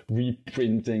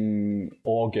reprinting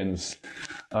organs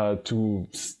to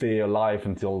stay alive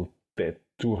until they're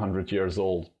 200 years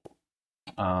old.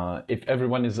 If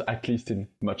everyone is at least in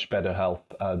much better health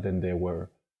than they were.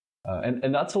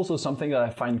 And that's also something that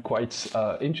I find quite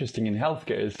interesting in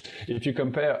healthcare is if you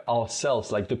compare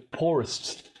ourselves, like the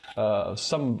poorest,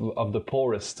 some of the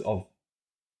poorest of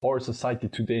our society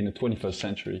today in the 21st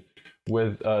century,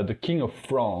 with the King of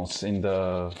France in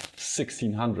the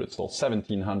 1600s or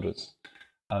 1700s.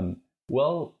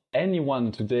 Well,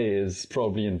 anyone today is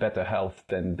probably in better health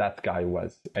than that guy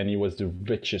was, and he was the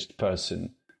richest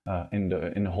person in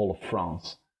the whole of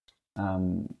France.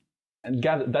 And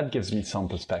that gives me some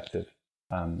perspective.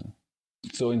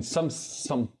 So in some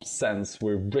sense,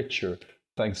 we're richer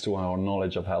thanks to our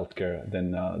knowledge of healthcare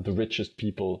than the richest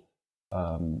people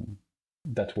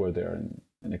that were there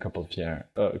in a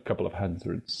couple of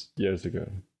hundreds years ago.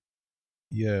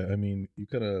 Yeah, I mean, you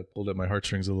kind of pulled at my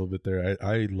heartstrings a little bit there.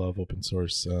 I love open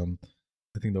source.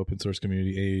 I think the open source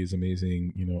community is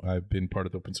amazing. You know, I've been part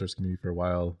of the open source community for a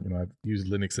while. You know, I've used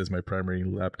Linux as my primary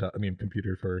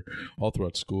computer for all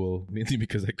throughout school, mainly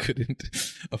because I couldn't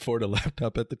afford a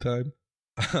laptop at the time.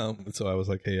 So I was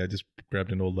like, hey, I just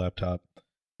grabbed an old laptop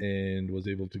and was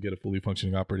able to get a fully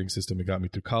functioning operating system. It got me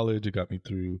through college. It got me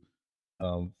through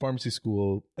pharmacy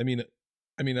school. I mean,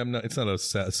 it's not a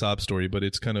sob story, but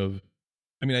it's kind of,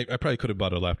 I probably could have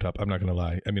bought a laptop. I'm not going to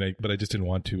lie. But I just didn't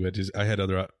want to. I had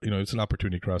other, it's an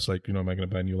opportunity cost. Like, am I going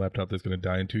to buy a new laptop that's going to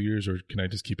die in 2 years, or can I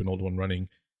just keep an old one running?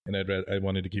 And I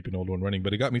wanted to keep an old one running,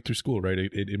 but it got me through school, right?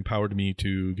 It empowered me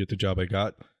to get the job I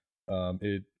got.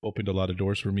 It opened a lot of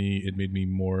doors for me. It made me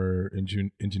more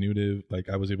ingenuitive. Like,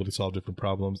 I was able to solve different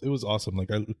problems. It was awesome. Like,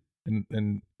 I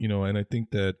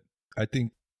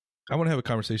think I want to have a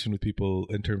conversation with people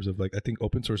in terms of, like, I think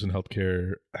open source and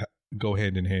healthcare go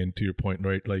hand in hand, to your point,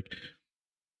 right? Like,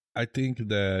 I think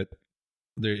that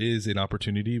there is an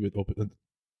opportunity with open.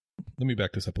 Let me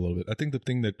back this up a little bit. I think the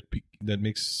thing that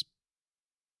makes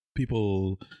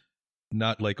people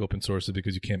not like open source is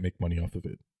because you can't make money off of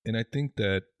it, and I think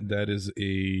that is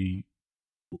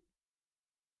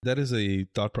a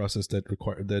thought process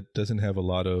that doesn't have a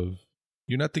lot of.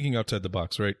 You're not thinking outside the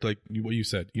box, right? Like what you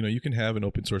said. You can have an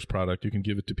open source product, you can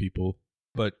give it to people,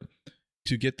 but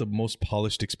to get the most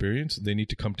polished experience, they need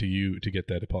to come to you to get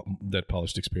that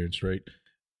polished experience, right?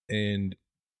 And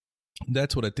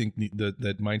that's what I think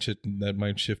that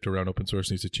mind shift around open source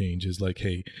needs to change. Is like,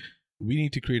 hey, we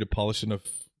need to create a polished enough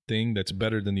thing that's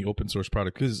better than the open source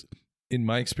product. Because in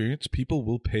my experience, people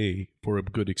will pay for a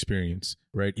good experience,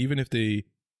 right? Even if they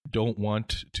don't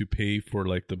want to pay for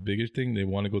like the bigger thing, they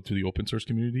want to go through the open source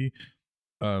community.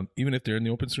 Even if they're in the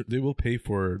open source, they will pay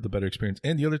for the better experience.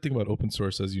 And the other thing about open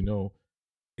source, as you know,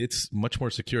 it's much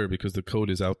more secure because the code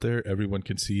is out there. Everyone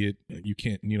can see it. You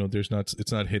can't,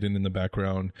 it's not hidden in the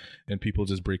background and people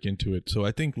just break into it. So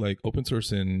I think like open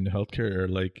source in healthcare are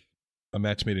like a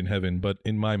match made in heaven. But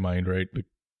in my mind, right,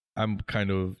 I'm kind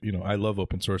of, I love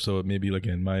open source. So maybe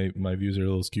again, my views are a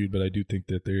little skewed, but I do think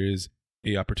that there is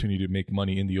a opportunity to make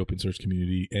money in the open source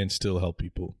community and still help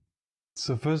people.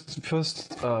 So first,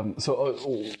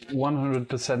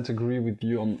 100% agree with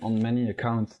you on many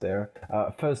accounts there.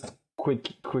 First,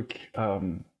 quick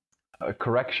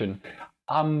correction.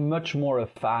 I'm much more a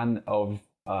fan of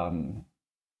a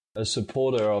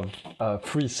supporter of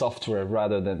free software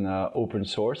rather than open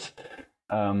source.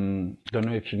 Don't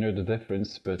know if you know the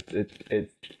difference, but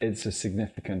it's a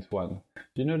significant one.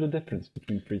 Do you know the difference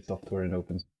between free software and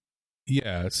open source?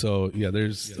 Yeah, so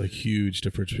there's a huge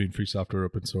difference between free software and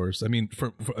open source. I mean,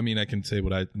 I can say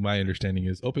what my understanding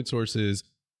is. Open source is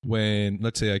when,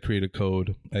 let's say, I create a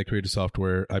code, I create a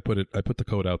software, I put the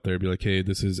code out there, be like, hey,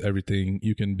 this is everything.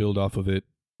 You can build off of it.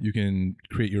 You can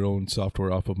create your own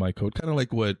software off of my code, kind of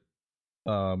like what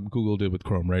Google did with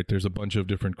Chrome, right? There's a bunch of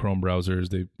different Chrome browsers.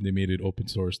 They made it open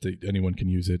source. Anyone can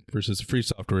use it. Versus free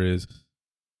software is,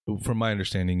 from my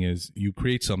understanding, is you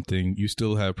create something, you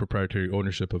still have proprietary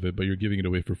ownership of it, but you're giving it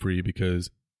away for free because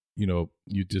you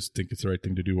just think it's the right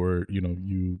thing to do, or I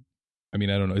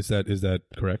don't know. Is that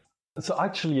correct? So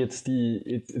actually, it's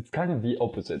kind of the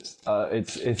opposite.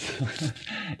 It's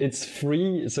it's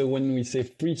free. So when we say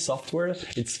free software,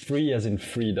 it's free as in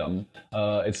freedom.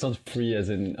 It's not free as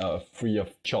in free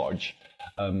of charge.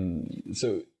 And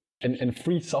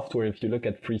free software, if you look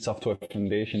at Free Software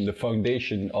Foundation, the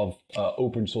foundation of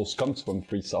open source comes from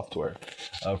free software,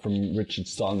 from Richard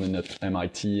Stallman at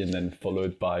MIT, and then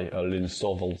followed by Linus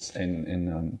Torvalds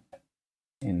in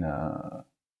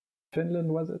Finland,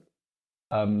 was it?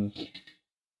 In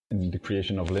the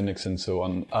creation of Linux and so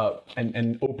on.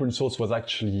 And open source was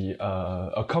actually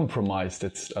a compromise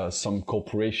that some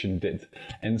corporation did.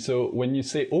 And so when you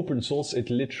say open source, it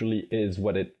literally is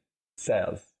what it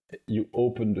says. You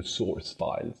open the source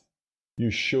files, you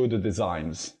show the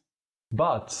designs,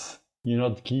 but you're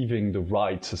not giving the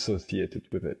rights associated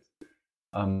with it.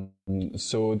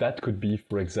 So that could be,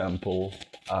 for example,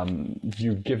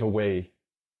 you give away,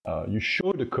 you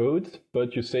show the code,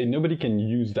 but you say nobody can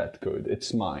use that code.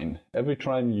 It's mine. Every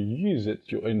time you use it,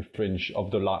 you infringe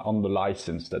on the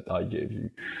license that I gave you.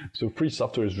 So free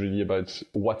software is really about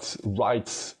what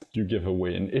rights you give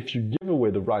away. And if you give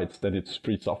away the rights, then it's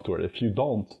free software. If you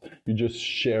don't, you just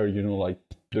share, like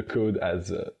the code as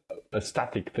a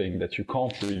static thing that you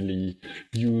can't really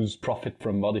use, profit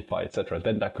from, modify, etc.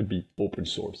 Then that could be open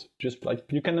source. Just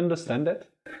like you can understand it,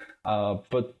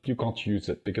 but you can't use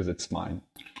it because it's mine.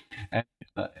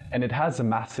 And it has a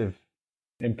massive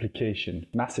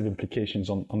implications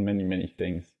on many, many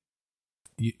things.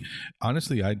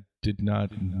 Honestly, I did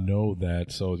not know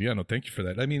that. So no, thank you for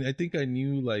that. I mean, I think I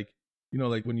knew like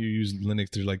when you use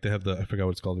Linux, there's like, they have I forgot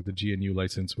what it's called, like the GNU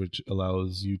license, which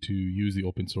allows you to use the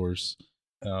open source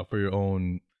for your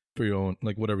own,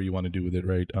 like whatever you want to do with it,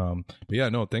 right?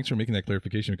 But no, thanks for making that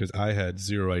clarification because I had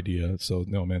zero idea. So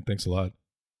no, man, thanks a lot.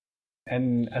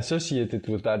 And associated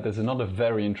with that, there's another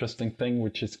very interesting thing,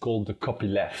 which is called the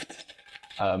copyleft.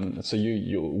 So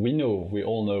we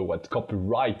all know what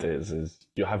copyright is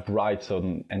you have rights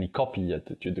on any copy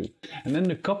that you do. And then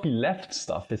the copyleft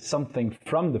stuff is something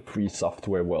from the free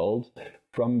software world,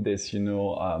 from this,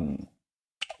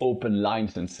 open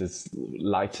license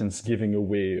giving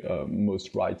away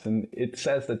most rights. And it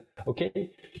says that, okay,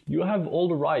 you have all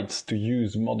the rights to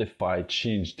use, modify,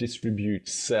 change, distribute,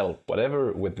 sell,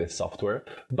 whatever with this software.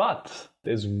 But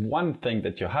there's one thing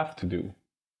that you have to do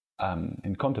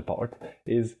in counterpart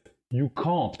is you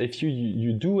can't, if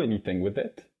you do anything with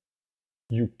it,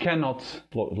 you cannot,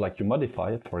 like you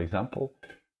modify it, for example,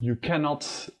 you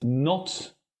cannot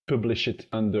not publish it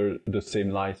under the same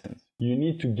license. You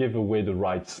need to give away the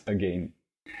rights again.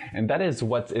 And that is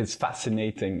what is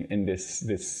fascinating in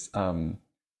this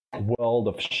world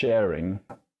of sharing,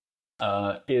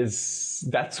 is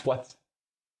that's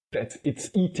it's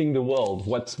eating the world.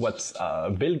 What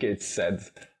Bill Gates said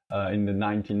in the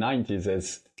 1990s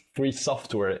is free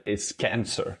software is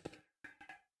cancer.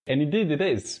 And indeed it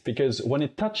is, because when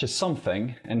it touches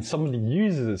something and somebody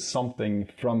uses something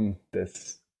from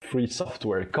this free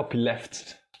software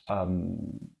copyleft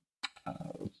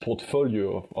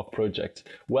portfolio of projects,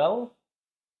 well,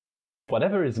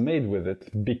 whatever is made with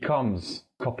it becomes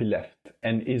copyleft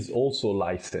and is also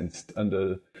licensed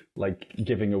under, like,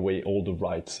 giving away all the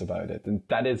rights about it. And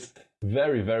that is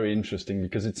very, very interesting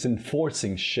because it's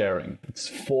enforcing sharing. It's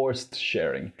forced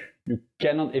sharing. You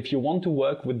cannot, if you want to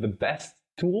work with the best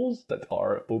tools that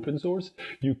are open source,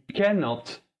 you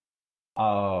cannot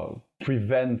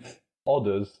prevent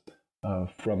others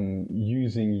from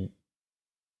using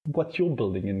what you're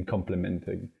building and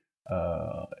complementing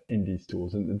in these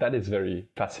tools. And that is very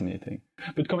fascinating.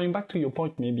 But coming back to your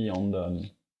point, maybe on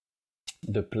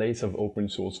the place of open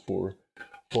source for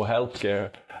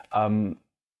healthcare,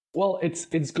 well, it's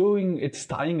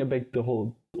tying a bit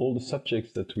all the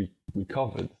subjects that we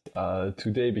covered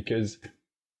today, because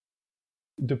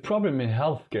the problem in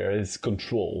healthcare is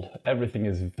control. Everything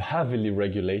is heavily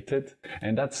regulated,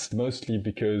 and that's mostly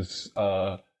because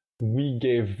we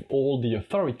gave all the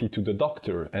authority to the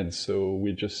doctor, and so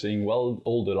we're just saying, well,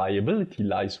 all the liability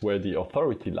lies where the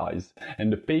authority lies,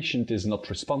 and the patient is not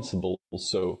responsible.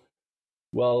 So,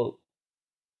 well,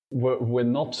 we're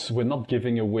not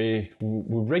giving away.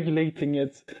 We're regulating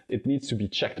it. It needs to be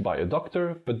checked by a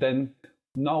doctor, but then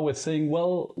now we're saying,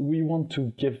 well, we want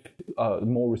to give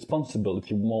more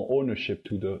responsibility, more ownership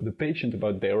to the patient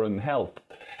about their own health.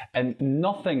 And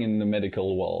nothing in the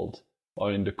medical world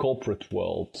or in the corporate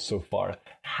world so far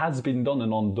has been done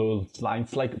on those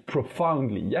lines, like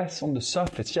profoundly. Yes, on the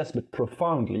surface, yes, but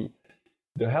profoundly.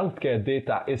 The healthcare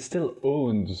data is still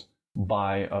owned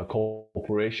by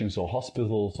corporations or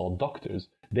hospitals or doctors.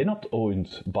 They're not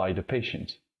owned by the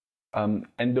patient.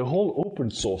 And the whole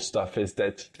open source stuff is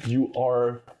that you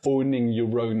are owning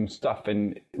your own stuff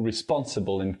and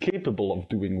responsible and capable of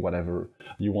doing whatever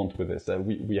you want with this.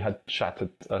 We had chatted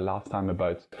last time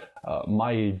about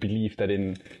my belief that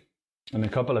in a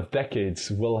couple of decades,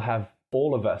 we'll have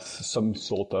all of us some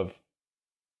sort of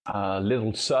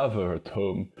little server at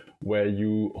home where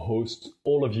you host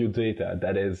all of your data.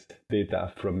 That is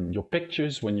data from your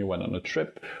pictures when you went on a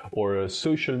trip, or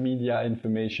social media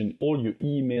information, all your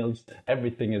emails,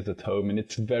 everything is at home, and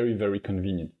it's very, very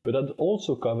convenient. But that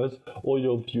also covers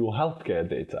all of your healthcare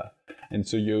data. And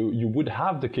so you would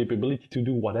have the capability to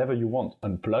do whatever you want,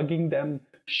 unplugging them,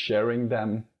 sharing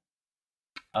them,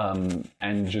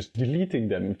 and just deleting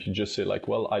them if you just say, like,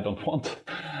 well, I don't want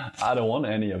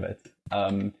any of it.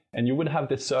 And you would have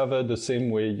this server the same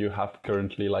way you have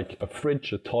currently, like a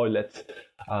fridge, a toilet.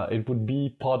 It would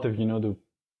be part of, the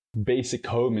basic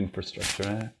home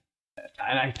infrastructure.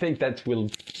 And I think that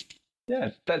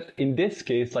in this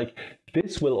case, like,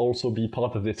 this will also be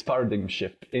part of this paradigm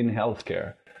shift in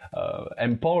healthcare.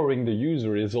 Empowering the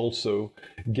user is also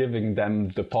giving them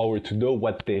the power to know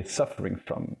what they're suffering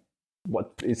from.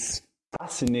 What is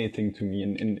fascinating to me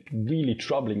and really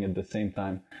troubling at the same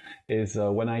time is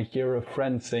when I hear a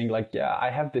friend saying, like, yeah, I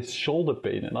have this shoulder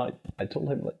pain. And I told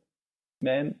him, like,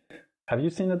 man, have you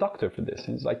seen a doctor for this?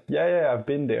 And he's like, yeah, I've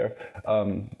been there.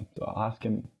 So I ask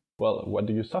him, well, what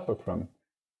do you suffer from?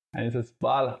 And he says,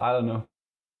 well, I don't know.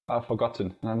 I've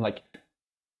forgotten. And I'm like,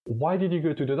 why did you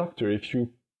go to the doctor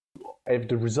if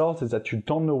the result is that you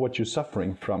don't know what you're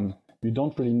suffering from? You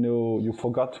don't really know, you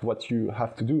forgot what you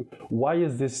have to do. Why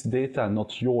is this data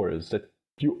not yours, that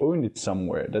you own it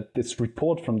somewhere, that this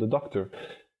report from the doctor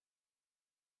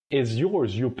is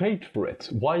yours, you paid for it?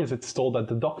 Why is it stored at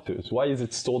the doctor's? Why is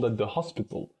it stored at the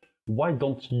hospital? Why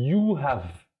don't you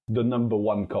have the number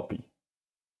one copy?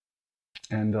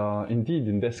 And indeed,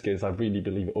 in this case, I really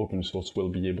believe open source will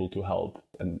be able to help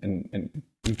in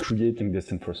creating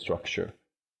this infrastructure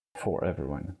for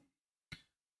everyone.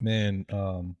 Man,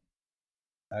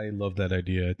 I love that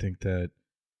idea. I think that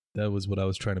was what I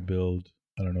was trying to build.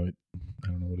 I don't know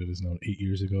what it is now. 8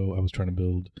 years ago, I was trying to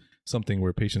build something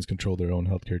where patients control their own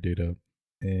healthcare data.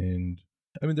 And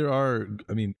I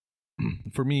mean,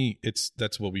 for me,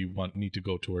 that's what we need to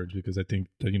go towards, because I think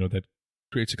that, that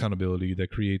creates accountability,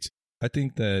 I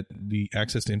think that the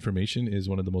access to information is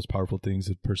one of the most powerful things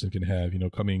a person can have,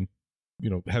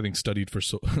 having studied for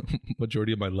so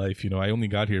majority of my life, I only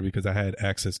got here because I had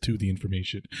access to the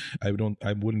information. I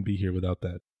wouldn't be here without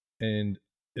that. And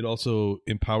it also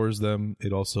empowers them.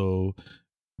 It also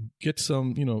get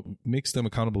some, makes them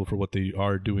accountable for what they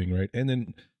are doing, right? And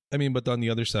then, but on the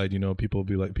other side, people will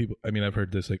be like, I've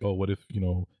heard this, like, oh, what if,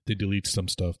 they delete some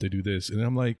stuff, they do this. And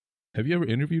I'm like, have you ever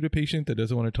interviewed a patient that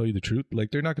doesn't want to tell you the truth?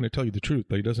 Like, they're not going to tell you the truth.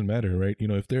 Like, it doesn't matter, right?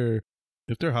 If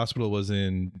their hospital was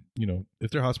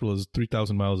if their hospital is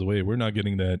 3,000 miles away, we're not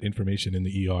getting that information in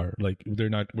the ER. Like, we're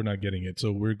not getting it.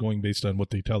 So we're going based on what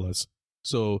they tell us.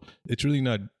 So it's really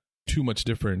not too much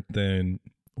different than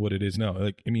what it is now.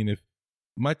 Like, if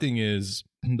my thing is,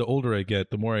 the older I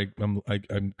get, the more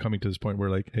I'm coming to this point where,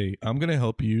 like, hey, I'm going to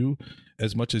help you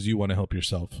as much as you want to help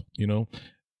yourself.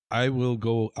 I will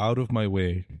go out of my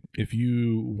way. If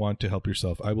you want to help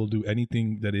yourself, I will do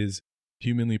anything that is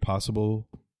humanly possible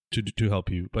to help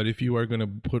you. But if you are going to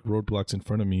put roadblocks in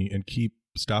front of me and keep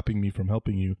stopping me from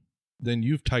helping you, then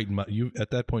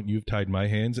at that point you've tied my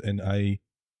hands. And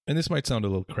this might sound a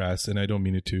little crass, and I don't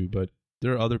mean it to, but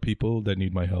there are other people that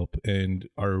need my help and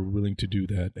are willing to do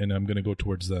that, and I'm going to go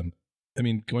towards them.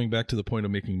 Going back to the point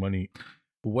of making money,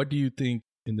 what do you think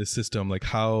in the system, like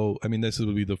how, this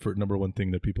would be the number one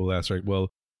thing that people ask, right?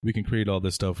 Well, we can create all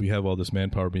this stuff, we have all this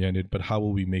manpower behind it, but how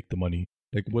will we make the money?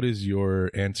 Like, what is your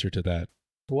answer to that?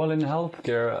 Well, in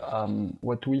healthcare,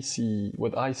 what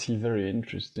I see very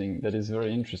interesting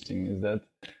is that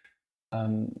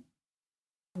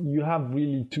you have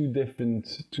really two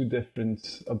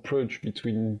different approach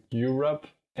between Europe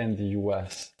and the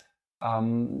US.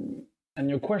 And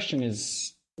your question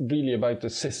is really about the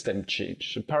system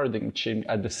change, the paradigm change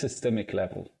at the systemic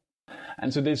level.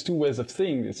 And so there's two ways of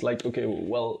seeing this. Like, okay,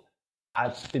 well,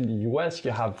 in the US,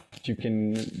 you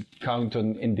can count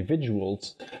on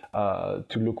individuals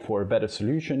to look for a better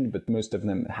solution, but most of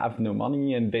them have no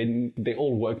money, and they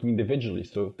all work individually.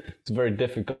 So it's very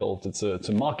difficult. It's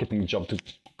a marketing job to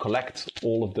collect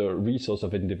all of the resources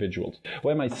of individuals.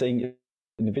 Why am I saying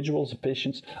individuals,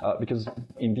 patients? Because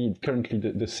indeed, currently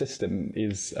the system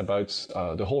is about,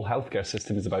 the whole healthcare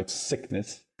system is about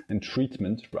sickness and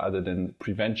treatment rather than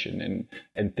prevention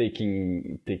and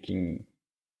taking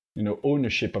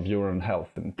ownership of your own health.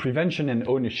 And prevention and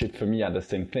ownership for me are the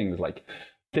same things. Like,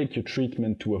 take your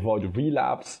treatment to avoid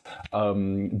relapse,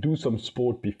 do some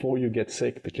sport before you get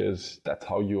sick, because that's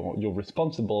how you're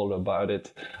responsible about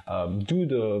it. Do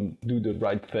the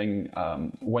right thing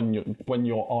when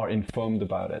you are informed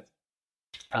about it.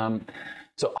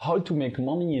 So how to make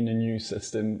money in a new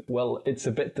system? Well, it's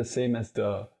a bit the same as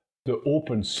the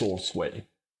open source way.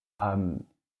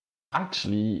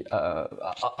 Actually,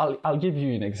 I'll give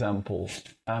you an example.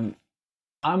 I'm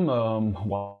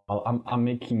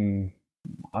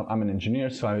an engineer,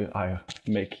 so I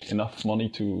make enough money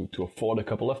to afford a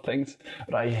couple of things,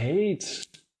 but I hate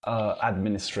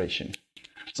administration.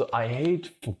 So I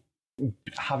hate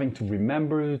having to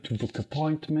remember to book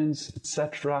appointments,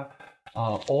 etc.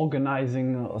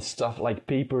 Organizing stuff like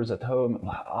papers at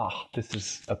home. This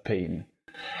is a pain.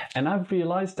 And I've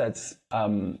realized that,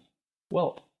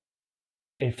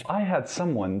 if I had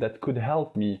someone that could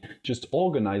help me just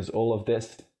organize all of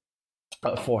this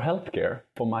for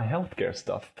my healthcare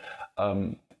stuff,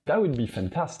 that would be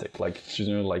fantastic. Like,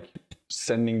 like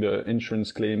sending the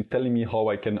insurance claim, telling me how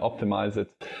I can optimize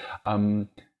it.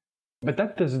 But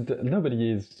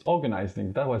nobody is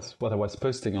organizing. That was what I was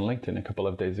posting on LinkedIn a couple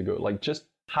of days ago. Like, just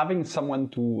having someone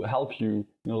to help you,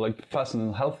 like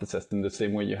personal health assistant, the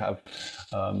same way you have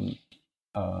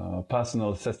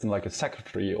personal assistant like a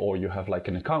secretary, or you have like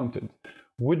an accountant,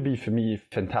 would be for me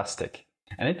fantastic.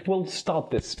 And it will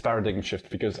start this paradigm shift,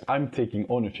 because I'm taking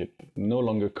ownership, no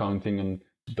longer counting on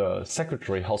the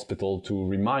secretary hospital to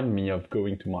remind me of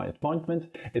going to my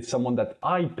appointment. It's someone that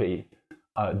I pay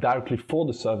directly for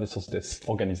the service of this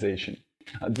organization.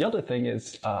 The other thing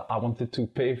is I wanted to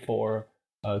pay for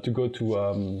to go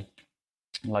to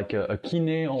like a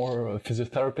kine or a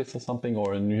physiotherapist or something,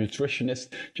 or a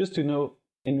nutritionist, just to know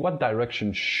in what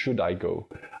direction should I go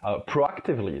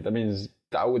proactively. That means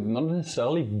that would not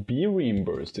necessarily be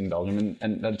reimbursed in Belgium.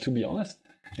 And to be honest,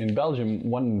 in Belgium,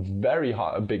 one very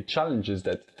big challenge is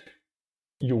that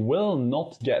you will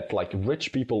not get, like,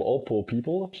 rich people or poor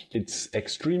people. It's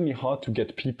extremely hard to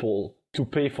get people to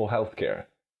pay for healthcare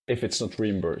if it's not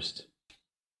reimbursed.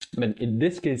 But in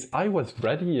this case, I was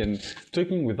ready, and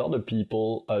talking with other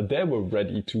people, they were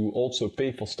ready to also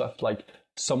pay for stuff like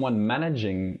someone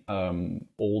managing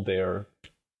all their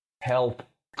health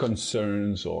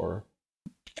concerns or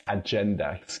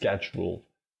agenda, schedule,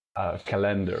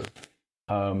 calendar,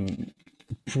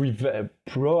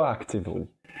 proactively.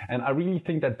 And I really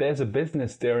think that there's a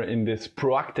business there in this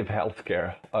proactive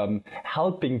healthcare,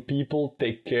 helping people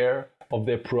take care of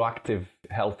their proactive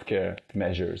healthcare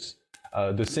measures.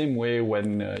 The same way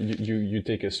when you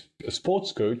take a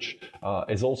sports coach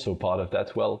is also part of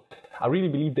that. Well, I really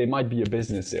believe there might be a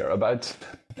business there about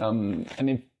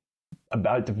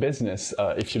about the business.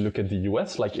 If you look at the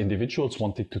US, like individuals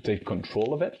wanting to take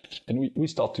control of it, and we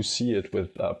start to see it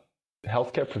with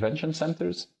healthcare prevention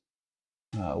centers.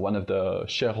 One of the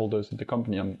shareholders in the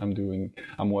company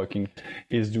I'm working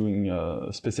is doing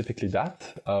specifically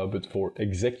that, but for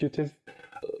executive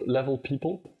level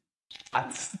people.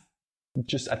 At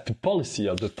the policy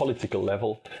or the political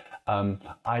level,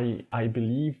 I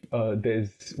believe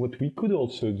there's what we could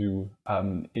also do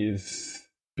is,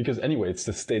 because anyway it's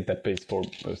the state that pays for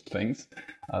most things,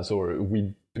 so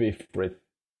we pay for it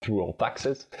through our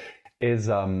taxes, is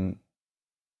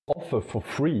offer for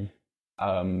free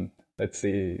let's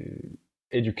say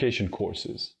education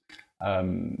courses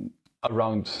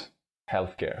around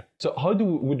healthcare. So how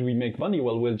would we make money?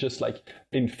 Well, we'll just like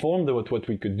inform them what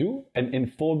we could do and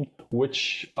inform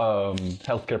which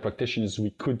healthcare practitioners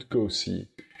we could go see.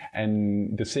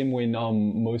 And the same way now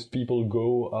most people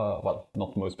go, well,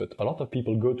 not most, but a lot of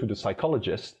people go to the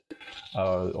psychologist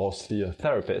or see a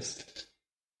therapist.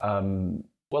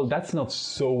 Well, that's not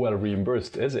so well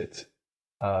reimbursed, is it?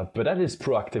 But that is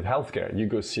proactive healthcare. You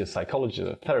go see a psychologist,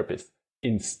 a therapist,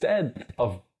 instead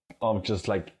of just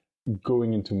like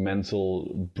going into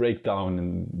mental breakdown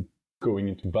and going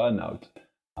into burnout.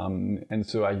 And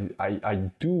so I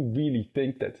do really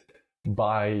think that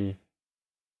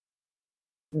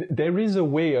there is a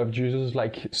way of just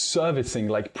like servicing,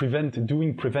 like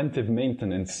doing preventive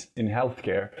maintenance in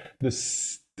healthcare, the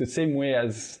same way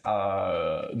as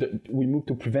we move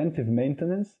to preventive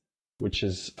maintenance, which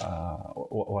is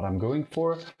what I'm going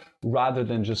for, rather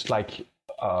than just like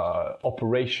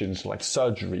operations like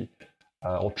surgery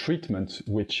or treatment,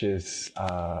 which is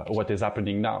what is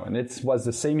happening now. And it was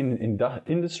the same in the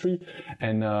industry,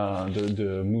 and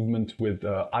the movement with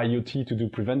IoT to do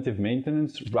preventive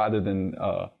maintenance rather than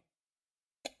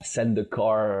send the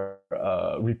car,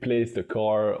 replace the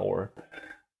car, or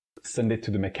send it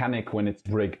to the mechanic when it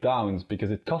breaks down,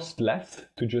 because it costs less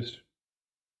to just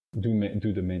do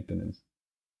the maintenance.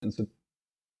 And so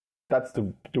that's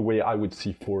the way I would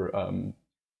see for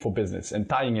business, and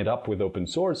tying it up with open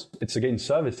source, it's again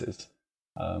services,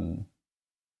 and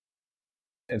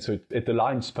so it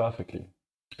aligns perfectly.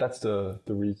 That's the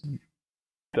reason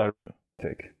that I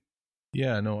take.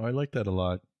 Yeah, no, I like that a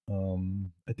lot.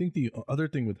 I think the other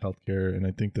thing with healthcare, and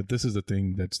I think that this is the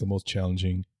thing that's the most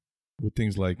challenging with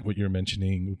things like what you're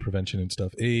mentioning, with prevention and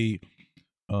stuff.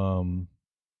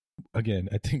 Again,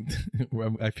 I think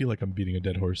I feel like I'm beating a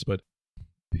dead horse, but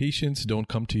patients don't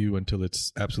come to you until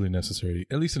it's absolutely necessary,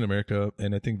 at least in America.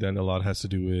 And I think that a lot has to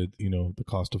do with, the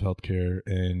cost of healthcare,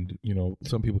 and,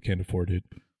 some people can't afford it.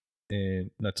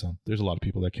 And not some, there's a lot of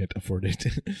people that can't afford it,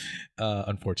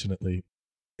 unfortunately.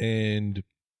 And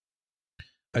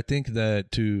I think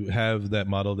that to have that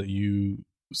model that you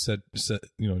said,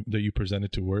 that you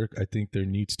presented to work, I think there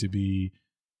needs to be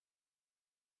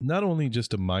not only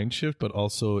just a mind shift, but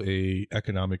also a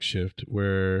economic shift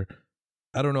where,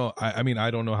 I don't know. I mean, I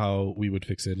don't know how we would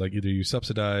fix it. Like, either you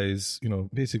subsidize,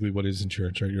 basically what is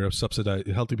insurance, right?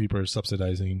 Healthy people are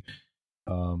subsidizing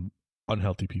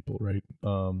unhealthy people, right?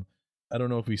 I don't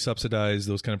know if we subsidize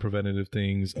those kind of preventative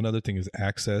things. Another thing is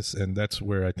access. And that's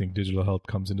where I think digital health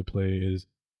comes into play, is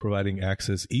providing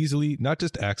access easily, not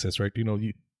just access, right?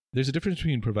 There's a difference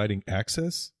between providing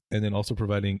access and then also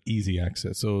providing easy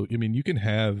access. So, I mean, you can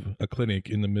have a clinic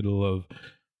in the middle of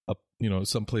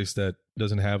some place that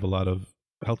doesn't have a lot of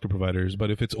healthcare providers, but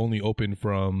if it's only open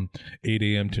from 8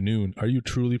 a.m. to noon, are you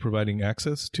truly providing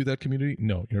access to that community?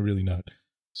 No, you're really not.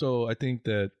 So I think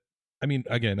that, I mean,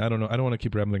 again, I don't know, I don't want to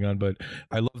keep rambling on, but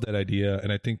I love that idea,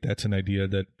 and I think that's an idea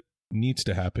that needs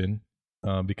to happen,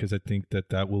 because I think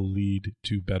that will lead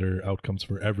to better outcomes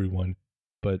for everyone.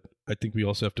 But I think we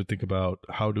also have to think about,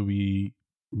 how do we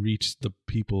reach the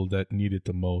people that need it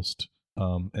the most?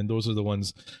 And those are the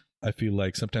ones I feel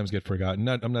like sometimes get forgotten.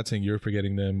 I'm not saying you're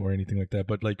forgetting them or anything like that,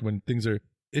 but like when things are,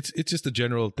 it's just a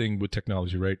general thing with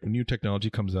technology, right? When new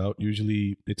technology comes out,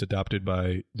 usually it's adopted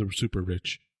by the super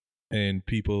rich and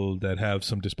people that have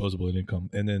some disposable income.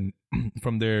 And then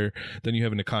from there, then you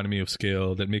have an economy of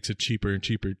scale that makes it cheaper and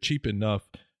cheaper, cheap enough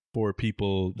for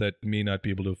people that may not be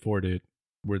able to afford it,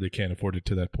 where they can't afford it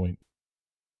to that point.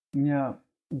 Yeah.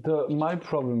 My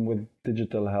problem with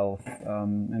digital health,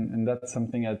 and that's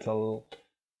something I tell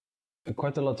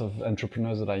quite a lot of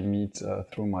entrepreneurs that I meet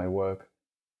through my work,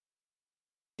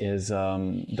 is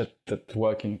that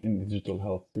working in digital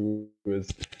health too, is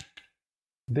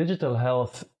digital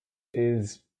health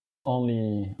is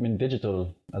only, I mean,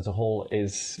 digital as a whole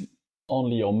is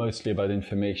only or mostly about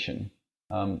information.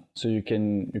 So you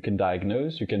can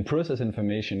diagnose, you can process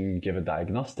information, give a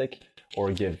diagnostic,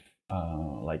 or give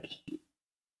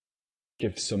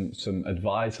some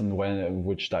advice on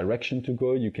which direction to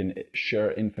go. You can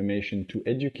share information to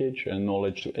educate, share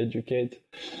knowledge to educate.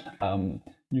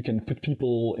 You can put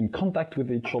people in contact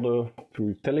with each other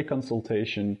through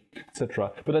teleconsultation,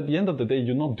 etc. But at the end of the day,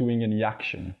 you're not doing any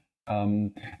action.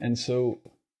 And so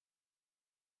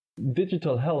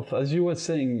digital health, as you were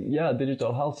saying,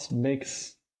 digital health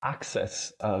makes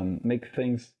access, make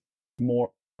things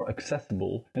more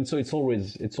accessible, and so it's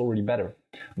already better.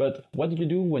 But what do you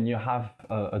do when you have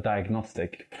a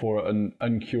diagnostic for an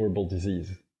incurable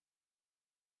disease?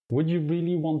 Would you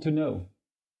really want to know?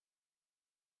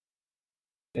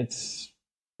 It's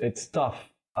tough.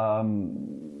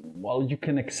 Well, you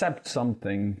can accept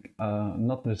something,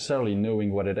 not necessarily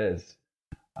knowing what it is.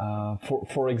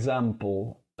 For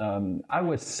example, I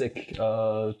was sick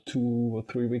 2 or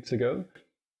 3 weeks ago,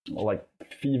 like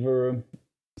fever,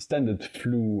 standard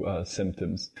flu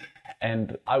symptoms,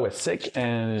 and I was sick,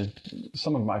 and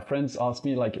some of my friends asked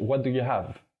me, like, what do you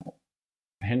have,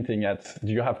 hinting at,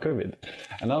 do you have COVID?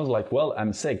 And I was like, well,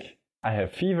 I'm sick, I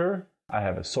have fever, I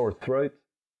have a sore throat,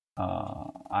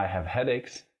 I have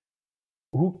headaches.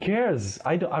 Who cares?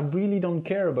 I really don't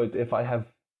care about if I have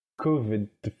COVID,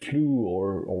 the flu,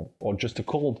 or just a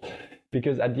cold,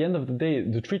 because at the end of the day,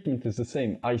 the treatment is the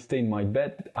same. I stay in my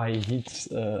bed, I eat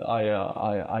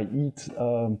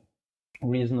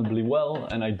reasonably well,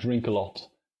 and I drink a lot,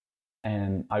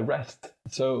 and I rest.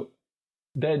 So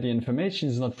there, the information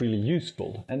is not really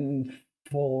useful. And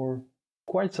for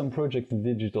quite some projects in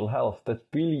digital health, that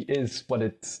really is what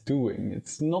it's doing.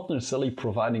 It's not necessarily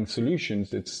providing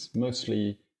solutions, it's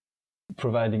mostly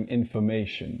providing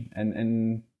information.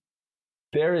 And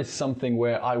there is something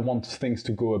where I want things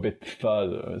to go a bit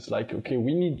further. It's like, okay,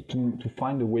 we need to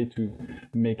find a way to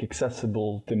make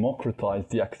accessible, democratize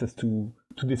the access to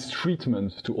this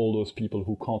treatment to all those people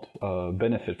who can't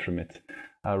benefit from it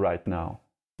right now.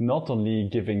 Not only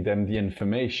giving them the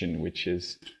information, which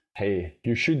is, hey,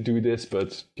 you should do this,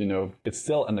 but it's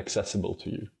still inaccessible to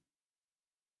you.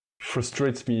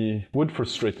 Would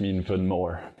frustrate me even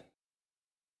more.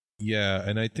 Yeah,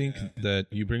 and I think that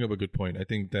you bring up a good point. I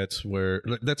think that's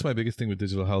my biggest thing with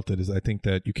digital health, is I think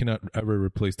that you cannot ever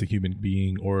replace the human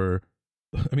being, or,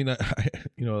 I mean,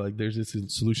 like there's this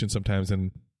solution sometimes,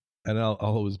 and I'll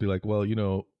always be like, well,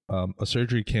 a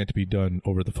surgery can't be done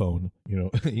over the phone.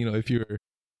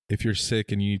 If you're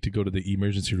sick and you need to go to the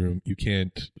emergency room, you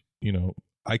can't,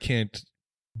 I can't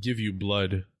give you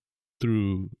blood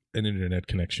through an internet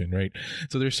connection, right?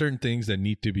 So there's certain things that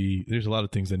there's a lot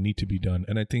of things that need to be done.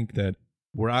 And I think that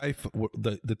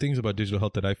the things about digital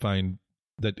health that I find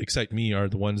that excite me are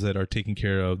the ones that are taking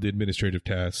care of the administrative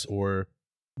tasks, or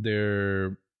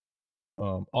they're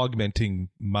augmenting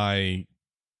my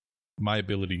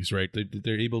abilities, right?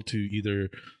 They're able to either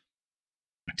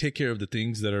take care of the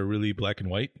things that are really black and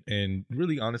white and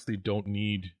really honestly don't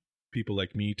need people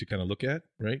like me to kind of look at,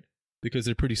 right? Because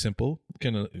they're pretty simple,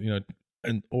 kind of,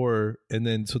 and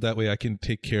then so that way I can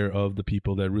take care of the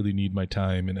people that really need my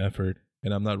time and effort,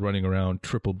 and I'm not running around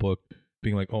triple booked,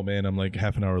 being like, oh man, I'm like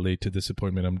half an hour late to this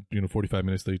appointment, I'm 45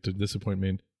 minutes late to this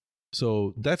appointment.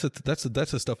 So that's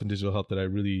the stuff in digital health that I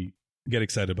really get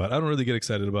excited about. I don't really get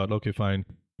excited about, okay, fine,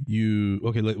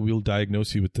 we'll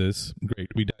diagnose you with this. Great,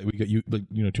 we got you, but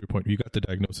to your point, you got the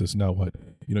diagnosis. Now what?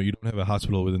 You don't have a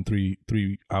hospital within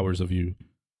three hours of you.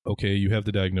 Okay, you have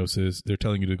the diagnosis. They're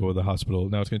telling you to go to the hospital.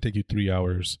 Now it's going to take you 3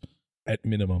 hours at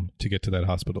minimum to get to that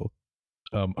hospital.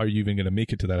 Are you even going to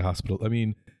make it to that hospital? I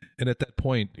mean, and at that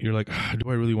point, you're like,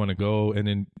 do I really want to go? And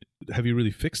then, have you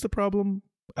really fixed the problem?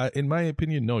 In my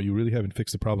opinion, no, you really haven't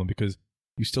fixed the problem, because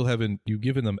you still haven't, you've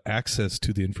given them access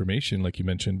to the information, like you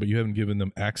mentioned, but you haven't given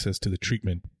them access to the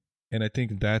treatment. And I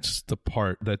think that's the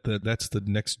part that's the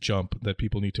next jump that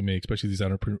people need to make, especially these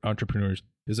entrepreneurs,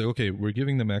 is like, okay, we're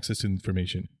giving them access to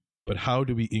information, but how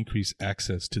do we increase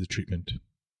access to the treatment?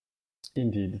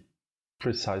 Indeed,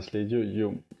 precisely.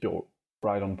 You're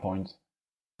right on point.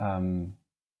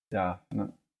 Not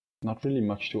really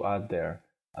much to add there.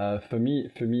 For me,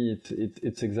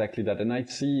 it's exactly that, and I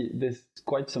see there's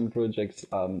quite some projects,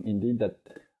 indeed, that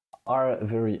are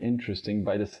very interesting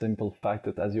by the simple fact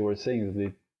that, as you were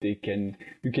saying, you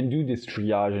can do this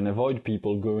triage and avoid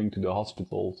people going to the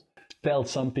hospitals. Tell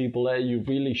some people, hey, you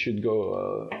really should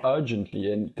go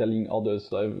urgently, and telling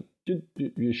others,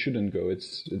 you shouldn't go.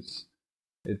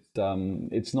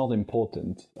 It's not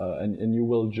important, and you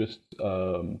will just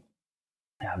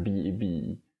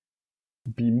be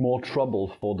be more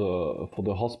trouble for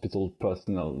the hospital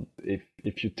personnel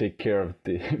if you take care of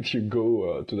if you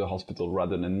go to the hospital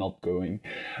rather than not going.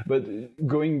 But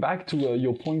going back to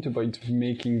your point about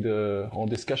making or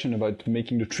discussion about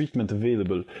making the treatment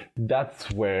available,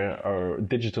 that's where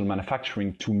digital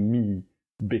manufacturing to me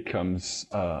becomes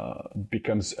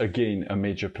again a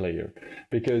major player,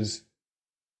 because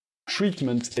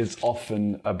treatment is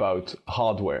often about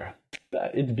hardware,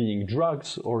 it being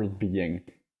drugs or it being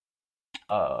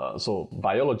so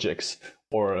biologics,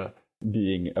 or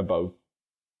being about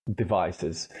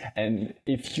devices. And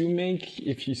if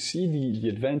you see the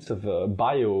advance of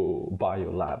bio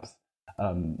labs,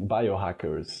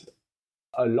 biohackers,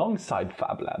 alongside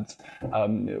fab labs,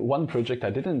 one project I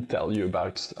didn't tell you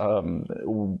about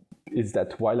is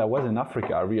that while I was in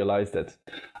Africa, I realized that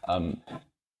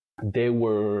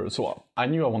so I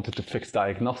knew I wanted to fix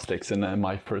diagnostics, and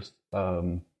my first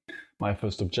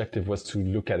objective was to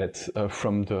look at it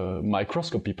from the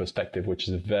microscopy perspective, which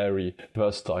is a very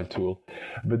versatile tool.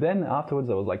 But then afterwards,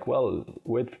 I was like, well,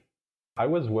 I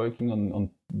was working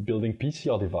on building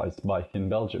PCR device in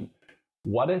Belgium.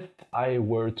 What if I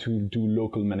were to do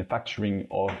local manufacturing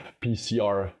of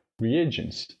PCR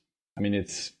reagents? I mean,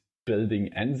 it's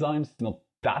building enzymes, not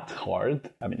that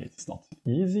hard. I mean, it's not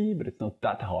easy, but it's not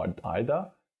that hard either.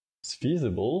 It's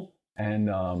feasible, and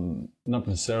not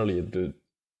necessarily at the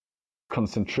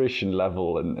concentration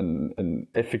level and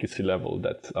efficacy level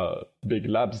that big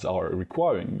labs are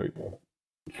requiring. But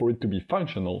for it to be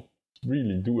functional, it's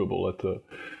really doable at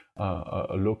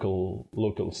a local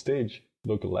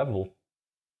level.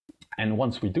 And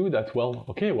once we do that,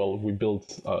 we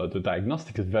built the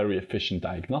diagnostics, very efficient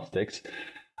diagnostics,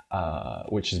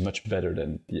 which is much better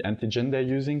than the antigen they're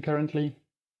using currently.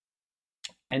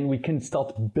 And we can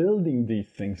start building these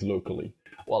things locally.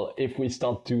 Well, if we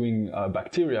start doing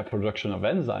bacteria production of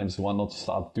enzymes, why not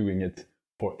start doing it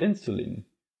for insulin?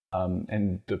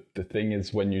 And the thing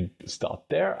is, when you start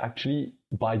there, actually,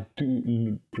 by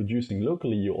producing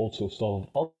locally, you also solve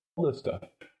other stuff,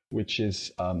 which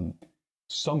is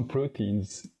some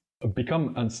proteins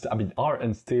are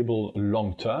unstable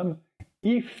long term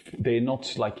if they're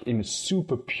not like in a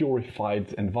super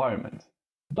purified environment.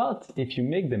 But if you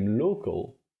make them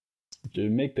locally,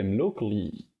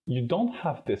 you don't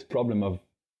have this problem of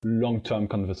long-term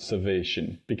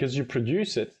conservation, because you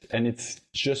produce it and it's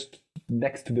just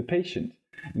next to the patient.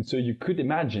 And so you could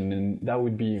imagine, and that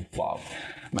would be, wow,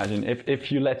 imagine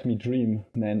if you let me dream,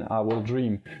 then I will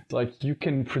dream. It's like you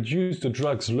can produce the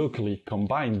drugs locally,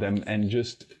 combine them, and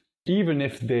just, even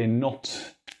if they're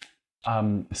not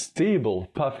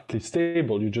perfectly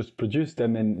stable, you just produce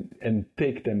them and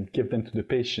take them, give them to the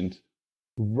patient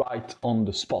right on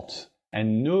the spot.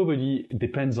 And nobody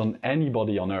depends on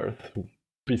anybody on earth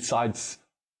besides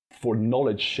for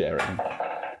knowledge sharing.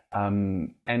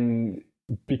 And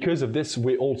because of this,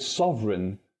 we're all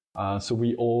sovereign. So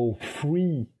we're all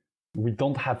free. We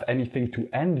don't have anything to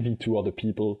envy to other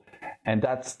people. And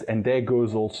there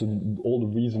goes also all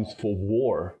the reasons for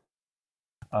war.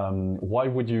 Why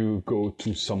would you go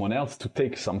to someone else to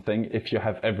take something if you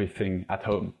have everything at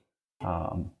home?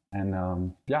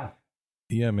 Yeah.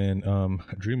 Yeah, man.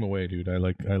 Dream away, dude. I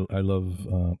love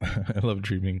I love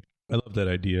dreaming. I love that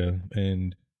idea.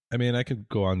 And I mean, I could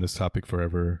go on this topic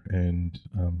forever, and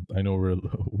I know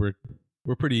we're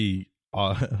pretty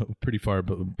far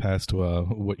past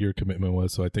what your commitment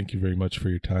was. So I thank you very much for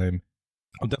your time.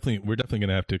 We're definitely going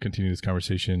to have to continue this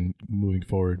conversation moving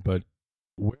forward. But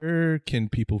where can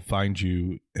people find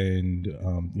you, and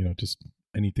just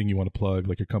anything you want to plug,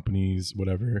 like your companies,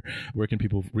 whatever? Where can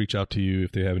people reach out to you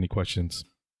if they have any questions?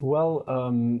 Well,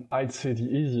 I'd say the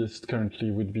easiest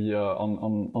currently would be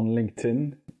on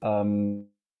LinkedIn.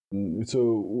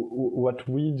 So what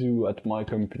we do at my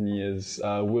company is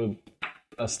we're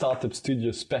a startup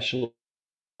studio specialized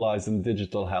in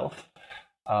digital health,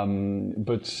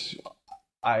 but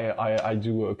I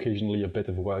do occasionally a bit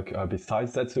of work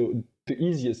besides that. So the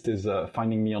easiest is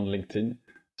finding me on LinkedIn.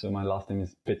 So my last name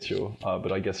is Pettiaux,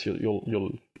 but I guess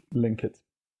you'll link it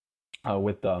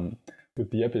with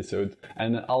the episode,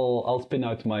 and I'll spin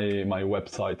out my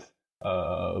website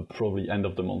probably end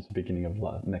of the month, beginning of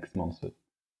next month. So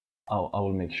I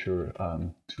will make sure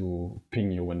to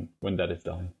ping you when that is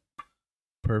done.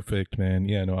 Perfect, man.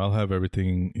 Yeah, no, I'll have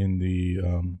everything in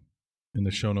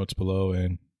the show notes below.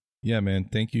 And yeah, man,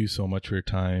 thank you so much for your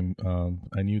time.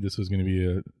 I knew this was going to be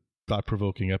a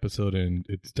thought-provoking episode, and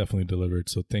it's definitely delivered.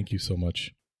 So thank you so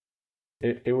much.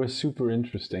 It was super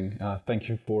interesting. Thank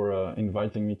you for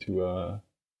inviting me to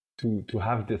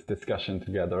have this discussion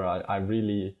together. I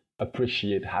really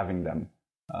appreciate having them.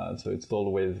 So it's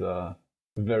always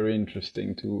very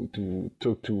interesting to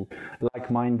talk to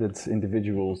like-minded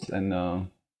individuals and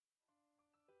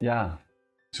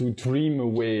to dream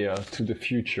away to the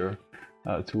future,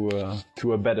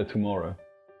 to a better tomorrow.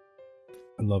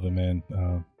 I love it, man.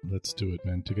 Let's do it,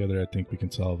 man. Together, I think we can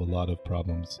solve a lot of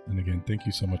problems. And again, thank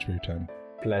you so much for your time.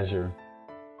 Pleasure.